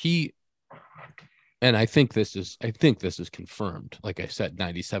and I think this is confirmed. Like I said,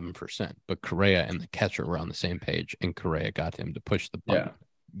 97%. But Correa and the catcher were on the same page, and Correa got him to push the button. Yeah.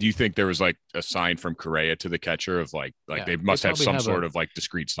 Do you think there was like a sign from Correa to the catcher of like they must have some sort of like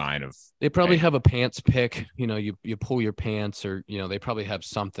discreet sign of they probably have a pants pick, you know, you pull your pants, or you know, they probably have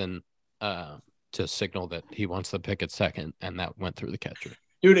something to signal that he wants the pick at second, and that went through the catcher.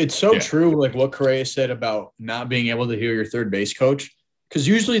 Dude, it's so true, like what Correa said about not being able to hear your third base coach. Because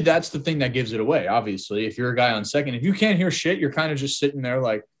usually that's the thing that gives it away, obviously. If you're a guy on second, if you can't hear shit, you're kind of just sitting there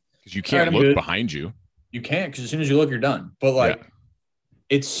like – because you can't look behind you. You can't, because as soon as you look, you're done. But like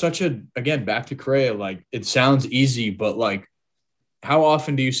it's such again, back to Correa, like it sounds easy, but like how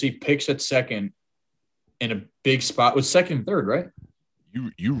often do you see picks at second in a big spot with second and third, right?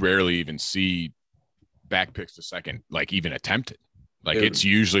 You rarely even see back picks to second, like even attempted. Like it's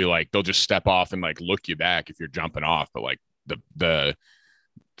usually like they'll just step off and like look you back if you're jumping off, but like the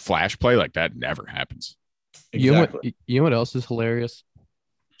flash play like that never happens. Exactly. You know what else is hilarious?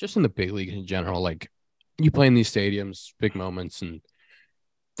 Just in the big league in general, like you play in these stadiums, big moments, and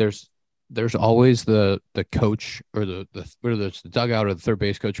there's always the coach or whether it's the dugout or the third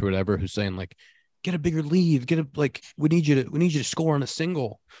base coach or whatever who's saying like, get a bigger lead, we need you to score on a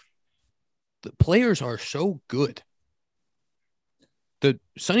single. The players are so good. The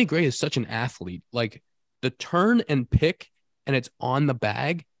Sonny Gray is such an athlete. Like the turn and pick and it's on the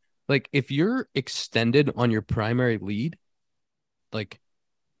bag, like if you're extended on your primary lead, like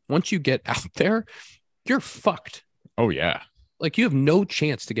once you get out there, you're fucked. Oh yeah. Like you have no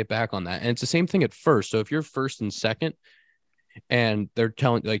chance to get back on that. And it's the same thing at first. So if you're first and second and they're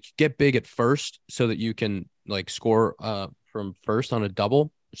telling like get big at first so that you can like score from first on a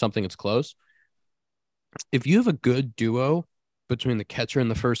double, something that's close. If you have a good duo between the catcher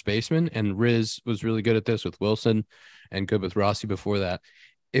and the first baseman, and Riz was really good at this with Wilson and good with Rossi before that,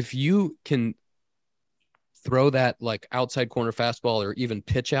 if you can throw that like outside corner fastball or even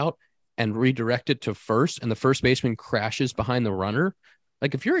pitch out and redirect it to first and the first baseman crashes behind the runner,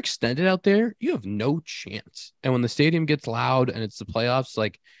 like if you're extended out there, you have no chance. And when the stadium gets loud and it's the playoffs,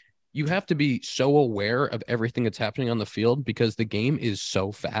 like you have to be so aware of everything that's happening on the field because the game is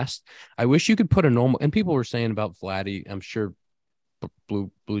so fast. I wish you could put a normal, and people were saying about Vladdy, I'm sure Blue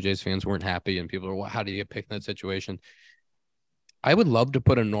Jays fans weren't happy and people are, well, how do you get picked in that situation? I would love to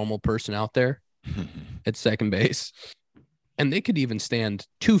put a normal person out there at second base, and they could even stand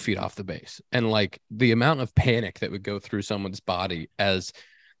 2 feet off the base. And like the amount of panic that would go through someone's body as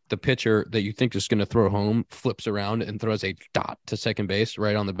the pitcher that you think is going to throw home flips around and throws a dot to second base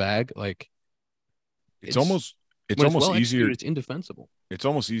right on the bag. Like it's almost well easier. It's indefensible. It's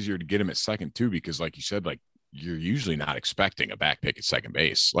almost easier to get him at second too, because like you said, like you're usually not expecting a back pick at second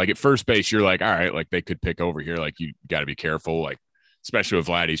base. Like at first base, you're like, all right, like they could pick over here. Like you got to be careful. Like, especially with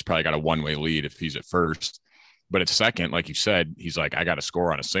Vlad, he's probably got a one-way lead if he's at first. But at second, like you said, he's like, I got to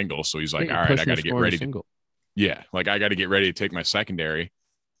score on a single. So he's like, all right, I got to get ready to, like I got to get ready to take my secondary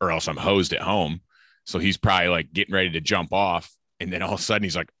or else I'm hosed at home. So he's probably like getting ready to jump off. And then all of a sudden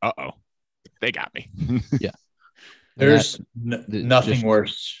he's like, uh-oh, they got me. Yeah. There's nothing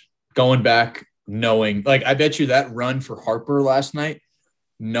worse going back, knowing, like, I bet you that run for Harper last night,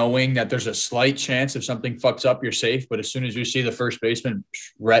 knowing that there's a slight chance if something fucks up, you're safe. But as soon as you see the first baseman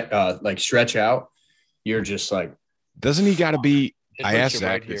like stretch out, you're just like, doesn't he got to be? I asked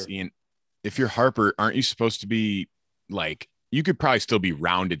Zach this, Ian. If you're Harper, aren't you supposed to be like? You could probably still be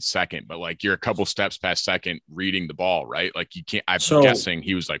rounded second, but like you're a couple steps past second, reading the ball, right? Like you can't. I'm guessing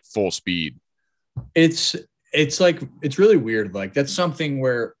he was like full speed. It's like it's really weird. Like that's something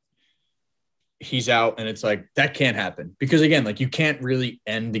where he's out, and it's like that can't happen because again, like you can't really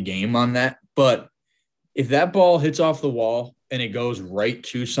end the game on that. But if that ball hits off the wall and it goes right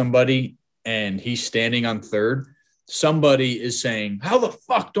to somebody, and he's standing on third, somebody is saying, how the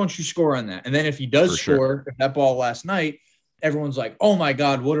fuck don't you score on that? And then if he does score, if that ball last night, everyone's like, oh my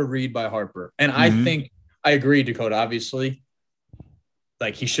God, what a read by Harper. And I think I agree, Dakota, obviously,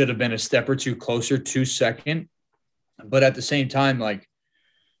 like he should have been a step or two closer to second. But at the same time, like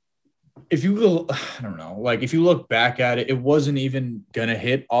if you go, I don't know, like if you look back at it, it wasn't even going to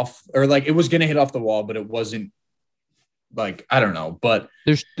hit off, or like it was going to hit off the wall, but it wasn't. Like, I don't know, but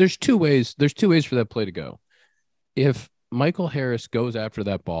there's two ways for that play to go. If Michael Harris goes after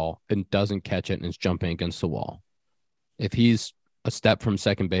that ball and doesn't catch it and is jumping against the wall, if he's a step from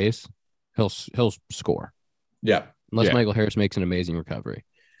second base, he'll score. Yeah. Unless Michael Harris makes an amazing recovery.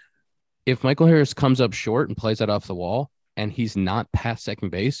 If Michael Harris comes up short and plays that off the wall and he's not past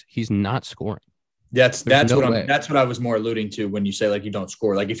second base, he's not scoring. That's what I was more alluding to when you say like you don't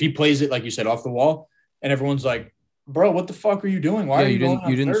score. Like if he plays it, like you said, off the wall and everyone's like, bro, what the fuck are you doing? Why are you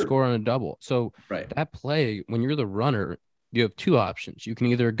didn't score on a double? So right. That play, when you're the runner, you have two options. You can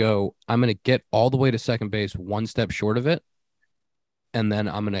either go, I'm going to get all the way to second base, one step short of it, and then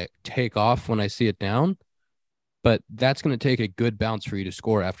I'm going to take off when I see it down. But that's going to take a good bounce for you to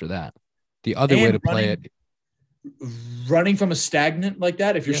score after that. The other way to play it, running from a stagnant like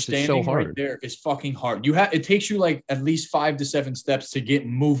that, if you're standing right there, is fucking hard. It takes you like at least 5 to 7 steps to get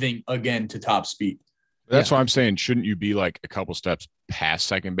moving again to top speed. That's why I'm saying, shouldn't you be like a couple steps past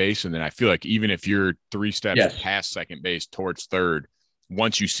second base? And then I feel like even if you're 3 steps past second base towards third,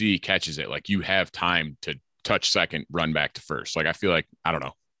 once you see he catches it, like you have time to touch second, run back to first. Like I feel like, I don't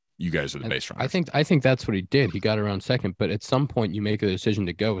know. You guys are the base runners. I think that's what he did. He got around second, but at some point you make a decision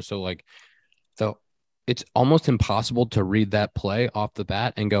to go. So like, it's almost impossible to read that play off the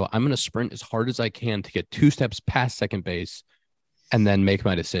bat and go, I'm going to sprint as hard as I can to get 2 steps past second base and then make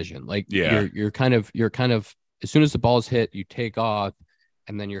my decision. Like you're kind of, as soon as the ball is hit, you take off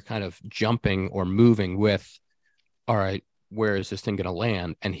and then you're kind of jumping or moving with, all right, where is this thing going to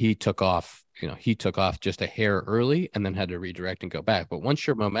land? And he took off just a hair early and then had to redirect and go back. But once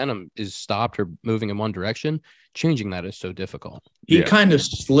your momentum is stopped or moving in one direction, changing that is so difficult. He kind of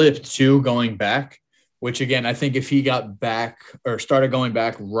slipped too going back, which again, I think if he got back or started going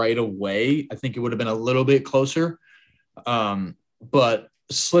back right away, I think it would have been a little bit closer. But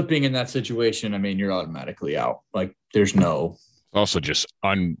slipping in that situation, I mean, you're automatically out. Like there's no. Also just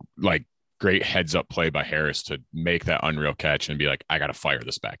like great heads up play by Harris to make that unreal catch and be like, I got to fire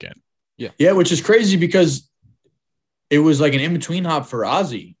this back in. Yeah, which is crazy because it was like an in-between hop for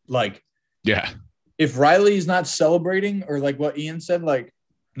Ozzy. Like, yeah, if Riley's not celebrating or like what Ian said, like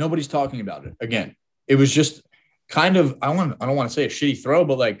nobody's talking about it. Again, it was just kind of, I don't want to say a shitty throw,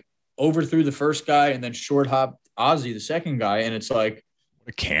 but like overthrew the first guy and then short hop Ozzy, the second guy. And it's like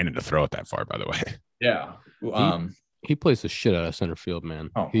a cannon to throw it that far, by the way. Yeah. He plays the shit out of center field, man.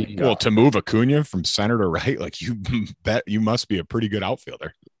 Oh well, to move Acuna from center to right, like you bet you must be a pretty good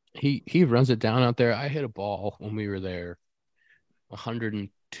outfielder. He runs it down out there. I hit a ball when we were there,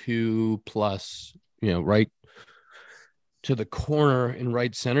 102 plus, right to the corner in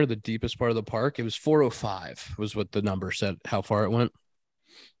right center, the deepest part of the park. It was 405 was what the number said, how far it went.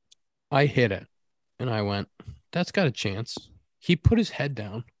 I hit it, and I went, that's got a chance. He put his head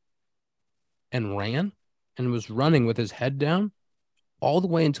down and ran and was running with his head down all the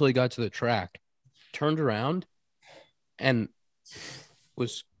way until he got to the track, turned around, and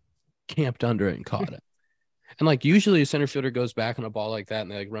was camped under it and caught it. And like usually a center fielder goes back on a ball like that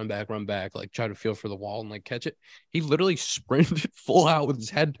and they like run back, like try to feel for the wall and like catch it. He literally sprinted full out with his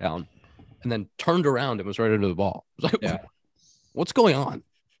head down and then turned around and was right under the ball. I was like, what's going on?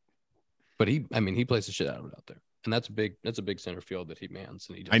 But he plays the shit out of it out there. And that's a big center field that he mans.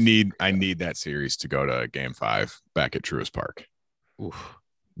 And I need that series to go to Game 5 back at Truist Park. Oof.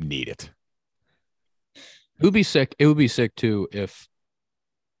 Need it. It would be sick. It would be sick too if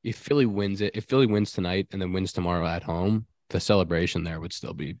Philly wins it. If Philly wins tonight and then wins tomorrow at home, the celebration there would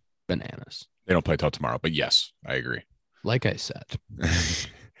still be bananas. They don't play till tomorrow, but yes, I agree. Like I said.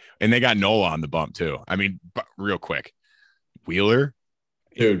 And they got Nola on the bump too. I mean, but real quick, Wheeler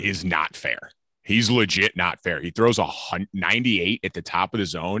is not fair. He's legit not fair. He throws 98 at the top of the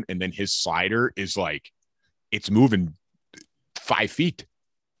zone, and then his slider is like, it's moving 5 feet.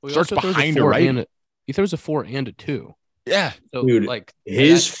 Well, starts behind the right. He throws a 4 and a 2. Yeah. So, dude, like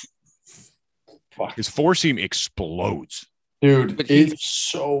his four seam explodes. Dude, but it's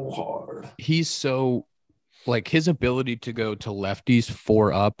so hard. He's so like his ability to go to lefties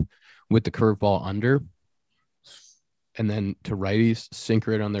 4 up with the curveball under and then to righties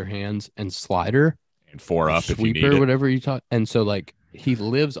sinker it on their hands and slider and 4 up sweeper, if you need it. Whatever you talk. And so like he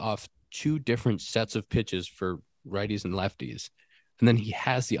lives off 2 different sets of pitches for righties and lefties. And then he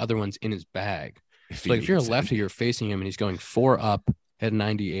has the other ones in his bag. So like if you're a lefty, you're facing him and he's going 4 up at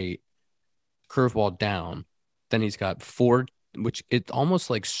 98, curveball down. Then he's got 4, which it's almost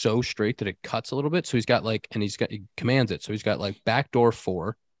like so straight that it cuts a little bit. So he's got like, and he commands it. So he's got like backdoor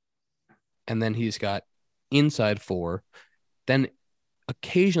 4, and then he's got inside 4. Then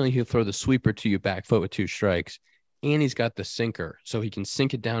occasionally he'll throw the sweeper to you back foot with 2 strikes, and he's got the sinker, so he can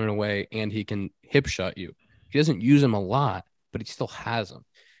sink it down in a way, and he can hip shot you. He doesn't use them a lot, but he still has them.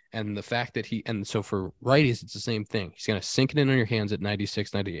 And the fact that so for righties, it's the same thing. He's going to sink it in on your hands at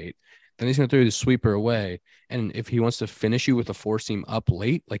 96, 98. Then he's going to throw the sweeper away. And if he wants to finish you with a 4-seam up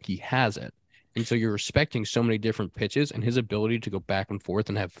late, like he has it. And so you're respecting so many different pitches, and his ability to go back and forth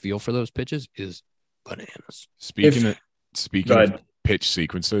and have feel for those pitches is bananas. Speaking of pitch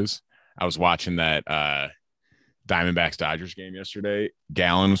sequences, I was watching that Diamondbacks Dodgers game yesterday.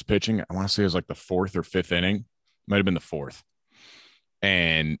 Gallen was pitching. I want to say it was like the 4th or 5th inning. Might have been the 4th.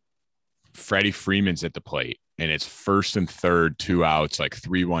 And Freddie Freeman's at the plate, and it's 1st and 3rd, 2 outs, like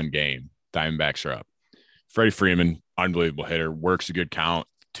 3-1 game. Diamondbacks are up. Freddie Freeman, unbelievable hitter, works a good count.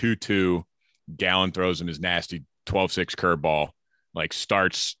 2-2. Gallen throws him his nasty 12-6 curveball, like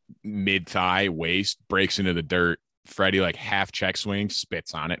starts mid-thigh, waist, breaks into the dirt. Freddie, like half check swing,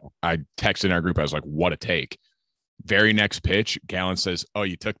 spits on it. I texted in our group. I was like, what a take. Very next pitch, Gallen says, oh,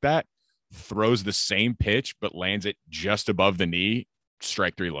 you took that? Throws the same pitch, but lands it just above the knee.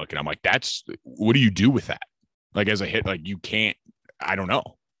 Strike 3 look. And I'm like, what do you do with that? Like as a hit, like you can't, I don't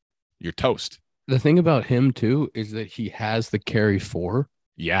know. You're toast. The thing about him too is that he has the carry 4.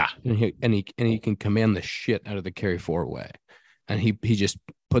 Yeah. And he can command the shit out of the carry 4 away. And he just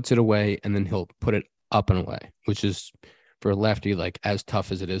puts it away and then he'll put it up and away, which is for a lefty, like as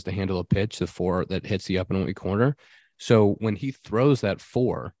tough as it is to handle a pitch, the 4 that hits the up and away corner. So when he throws that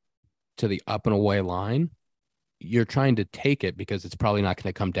 4 to the up and away line, you're trying to take it because it's probably not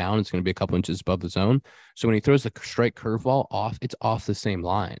going to come down. It's going to be a couple inches above the zone. So when he throws the straight curveball off, it's off the same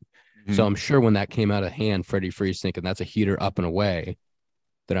line. Mm-hmm. So I'm sure when that came out of hand, Freddie Freeze thinking that's a heater up and away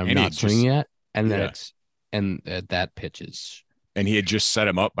that I'm not swinging at. And then that pitches. And he had just set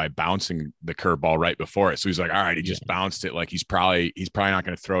him up by bouncing the curveball right before it. So he's like, all right, he just bounced it. Like he's probably not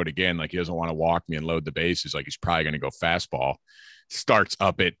going to throw it again. Like he doesn't want to walk me and load the bases. Like he's probably going to go fastball. starts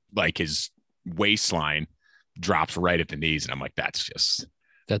up at like his waistline, drops right at the knees. And I'm like, that's a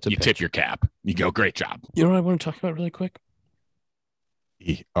you pitch. tip your cap. You go, great job. You know what I want to talk about really quick?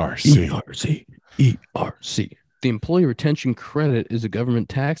 ERC. ERC. The Employee Retention Credit is a government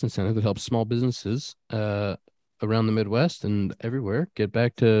tax incentive that helps small businesses around the Midwest and everywhere get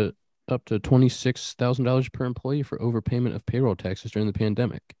back to up to $26,000 per employee for overpayment of payroll taxes during the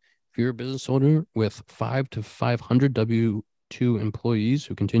pandemic. If you're a business owner with 5 to 500 W-2 employees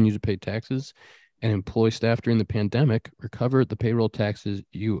who continue to pay taxes and employ staff during the pandemic, recover the payroll taxes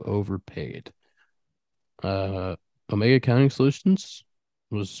you overpaid. Omega Accounting Solutions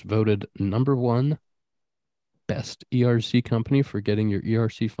was voted #1 best ERC company for getting your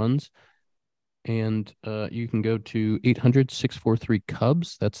ERC funds. And you can go to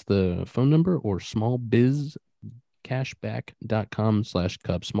 800-643-CUBS. That's the phone number, or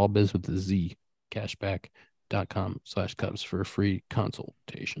smallbizcashback.com/Cubs. Small biz with the Z, cashback.com/Cubs for a free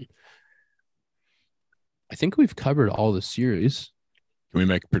consultation. I think we've covered all the series. Can we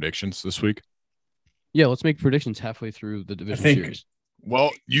make predictions this week? Yeah, let's make predictions halfway through the division series.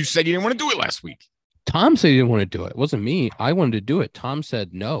 Well, you said you didn't want to do it last week. Tom said he didn't want to do it. It wasn't me. I wanted to do it. Tom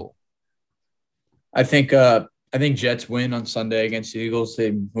said no. I think Jets win on Sunday against the Eagles.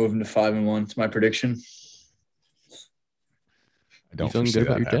 They move into 5-1. It's my prediction. I don't feeling good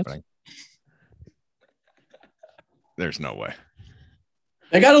about your happening. There's no way.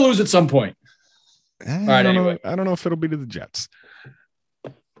 They got to lose at some point. All right. Anyway, I don't know if it'll be to the Jets.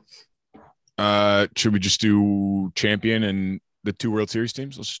 Should we just do champion and the 2 World Series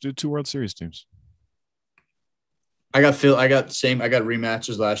teams? Let's just do 2 World Series teams. I got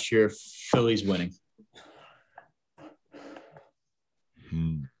rematches last year. Phillies winning.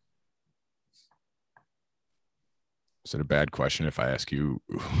 Is it a bad question if I ask you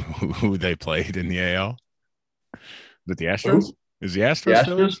who they played in the AL? Is it the Astros? Who? Is the Astros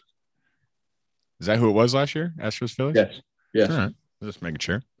Phillies? Is that who it was last year? Astros Phillies? Yes. All right. Just making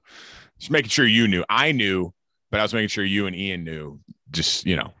sure. Just making sure you knew. I knew, but I was making sure you and Ian knew. Just,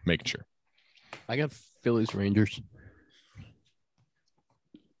 making sure. I got Phillies Rangers.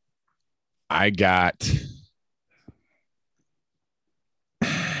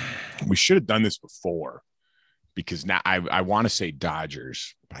 We should have done this before, because now I want to say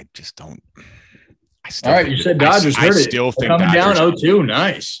Dodgers, but I just don't. All right, you said Dodgers. I still think coming Dodgers, down 0-2.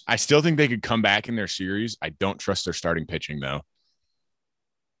 Nice. I still think they could come back in their series. I don't trust their starting pitching, though.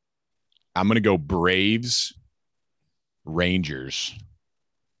 I'm going to go Braves, Rangers.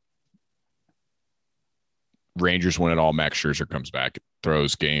 Rangers win it all. Max Scherzer comes back,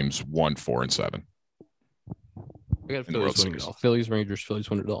 throws games 1, 4, and 7. I got Phillies winning it all. Phillies, Rangers, Phillies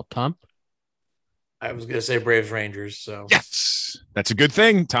win it all. Tom? I was going to say Braves, Rangers. So yes, that's a good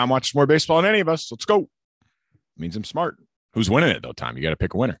thing. Tom watches more baseball than any of us. Let's go. Means I'm smart. Who's winning it, though, Tom? You got to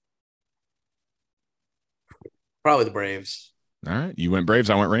pick a winner. Probably the Braves. All right. You went Braves.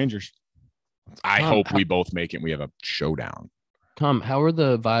 I went Rangers. I hope we both make it and we have a showdown. Tom, how are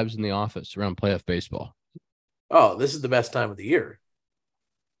the vibes in the office around playoff baseball? Oh, this is the best time of the year.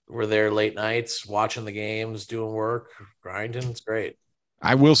 We're there late nights, watching the games, doing work, grinding. It's great.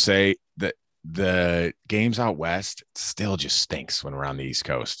 I will say that the games out west still just stinks when we're on the East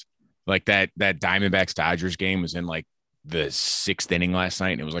Coast. Like that Diamondbacks Dodgers game was in like the 6th inning last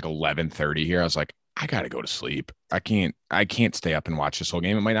night, and it was like 11:30 here. I was like, I gotta go to sleep. I can't stay up and watch this whole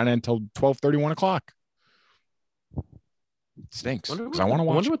game. It might not end until 12:30, 1 o'clock. It stinks because I want to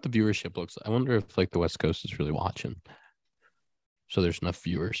watch. I wonder what the viewership looks like. I wonder if like the West Coast is really watching. So there's enough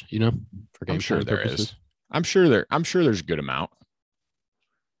viewers, for game. I'm sure there purposes. is. I'm sure there's a good amount.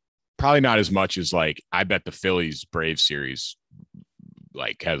 Probably not as much as like I bet the Phillies Braves series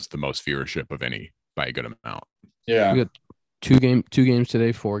like has the most viewership of any by a good amount. Yeah. We got two games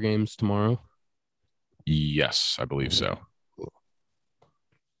today, 4 games tomorrow. Yes, I believe so.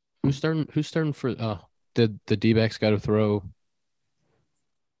 Who's starting for the DBacks got to throw?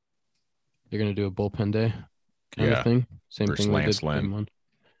 They're gonna do a bullpen day kind of thing. Same versus thing. Lance Lynn.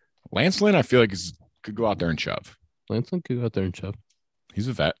 Lance Lynn, I feel like could go out there and shove. Lance Lynn could go out there and shove. He's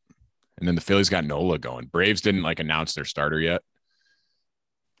a vet. And then the Phillies got Nola going. Braves didn't announce their starter yet.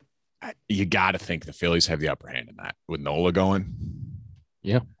 You got to think the Phillies have the upper hand in that with Nola going.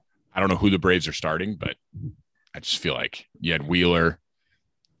 Yeah. I don't know who the Braves are starting, but I just feel like you had Wheeler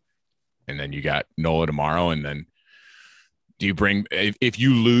and then you got Nola tomorrow. And then do you bring – if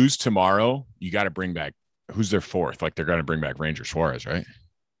you lose tomorrow, you got to bring back – who's their 4th? Like they're going to bring back Ranger Suarez, right?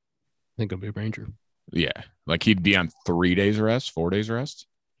 I think it'll be Ranger. Yeah. Like he'd be on 3 days of rest, 4 days of rest.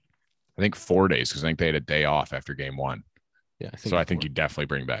 I think 4 days because I think they had a day off after game 1. Yeah. I think you definitely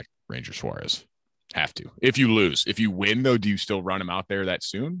bring back Ranger Suarez. Have to. If you lose. If you win, though, do you still run him out there that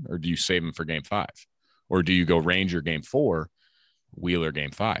soon? Or do you save him for game 5? Or do you go Ranger game 4, Wheeler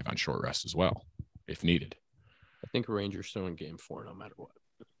game 5 on short rest as well, if needed? I think Rangers still in game 4 no matter what.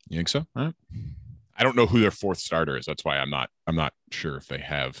 You think so? All right. I don't know who their 4th starter is. That's why I'm not sure if they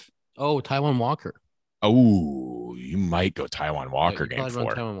have. Oh, Taiwan Walker. Oh, you might go Taiwan Walker Yeah, game 4.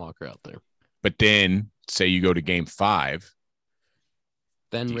 run Taiwan Walker out there. But then say you go to game 5.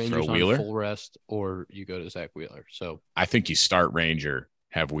 Then Rangers on Wheeler? full rest, or you go to Zach Wheeler. So I think you start Ranger,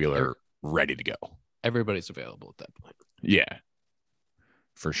 have Wheeler ready to go. Everybody's available at that point. Yeah,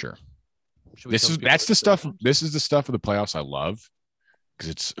 for sure. This is This the stuff of the playoffs I love, because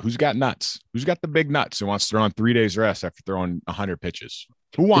it's who's got nuts, who's got the big nuts, who wants to throw on 3 days rest after throwing 100 pitches.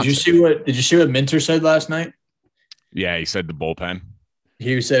 Who wants? Did you see what Minter said last night? Yeah, he said the bullpen.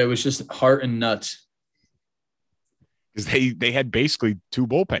 He said it was just heart and nuts. Because they had basically 2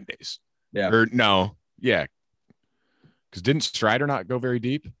 bullpen days. Yeah. Or no, yeah. Because didn't Strider not go very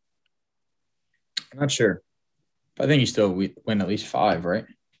deep? I'm not sure. I think he still went at least 5, right?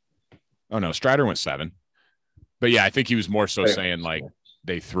 Oh no, Strider went 7. But yeah, I think he was more so saying like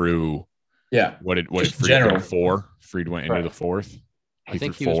they threw. Yeah. What did Fried general. go 4? Fried went into the 4th. I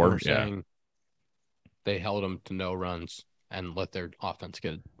think he was more saying they held him to no runs and let their offense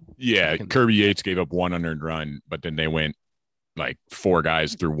get. Yeah, Kirby Yates gave up 1 unearned run, but then they went like 4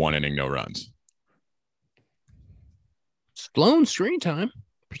 guys through 1 inning, no runs. Sloan Screen Time,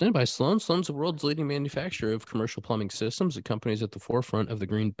 presented by Sloan. Sloan's the world's leading manufacturer of commercial plumbing systems. The company is at the forefront of the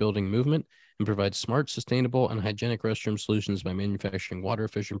green building movement and provides smart, sustainable, and hygienic restroom solutions by manufacturing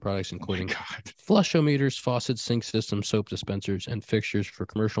water-efficient products, including flushometers, faucets, sink systems, soap dispensers, and fixtures for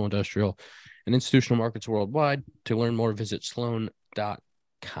commercial, industrial, and institutional markets worldwide. To learn more, visit sloan.com.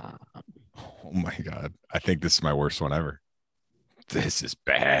 Oh my God. I think this is my worst one ever. This is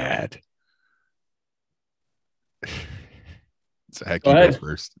bad. Zach, you go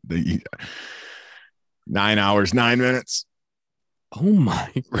first. 9 hours, 9 minutes. Oh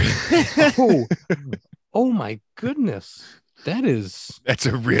my. Oh my goodness. That's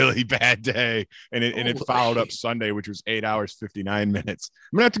a really bad day. And it followed up Sunday, which was 8 hours, 59 minutes.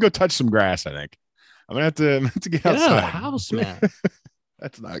 I'm gonna have to go touch some grass, I think. I'm gonna have to get outside. Out of the house, man.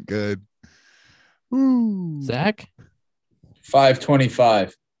 That's not good. Ooh. Zach?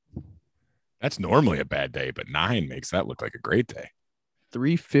 5:25. That's normally a bad day, but 9 makes that look like a great day.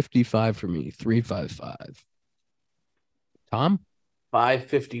 3:55 for me. 3:55. Tom?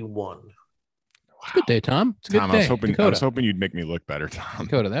 5:51. Wow. It's a good day, Tom. It's a Tom, good day. I was hoping you'd make me look better, Tom.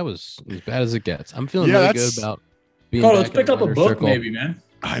 Dakota, that was as bad as it gets. I'm feeling really good about being Dakota, back let's pick in up the a winner book, circle. maybe, man.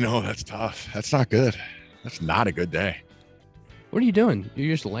 I know that's tough. That's not good. That's not a good day. What are you doing?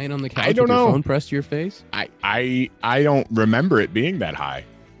 You're just laying on the couch I don't with your know. phone pressed to your face? I don't remember it being that high.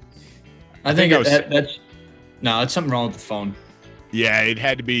 I think that's it's something wrong with the phone. Yeah, it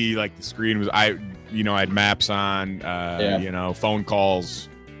had to be like the screen was I had maps on, phone calls,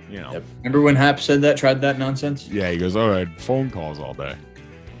 Yep. Remember when Hap tried that nonsense? Yeah, he goes, "Oh, I had phone calls all day."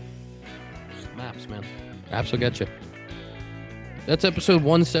 Maps, man. Maps will get you. That's episode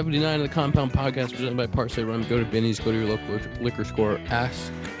 179 of the Compound Podcast presented by Parse Rum. Go to Binny's, go to your local liquor store,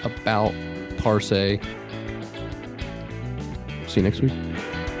 ask about Parse. See you next week.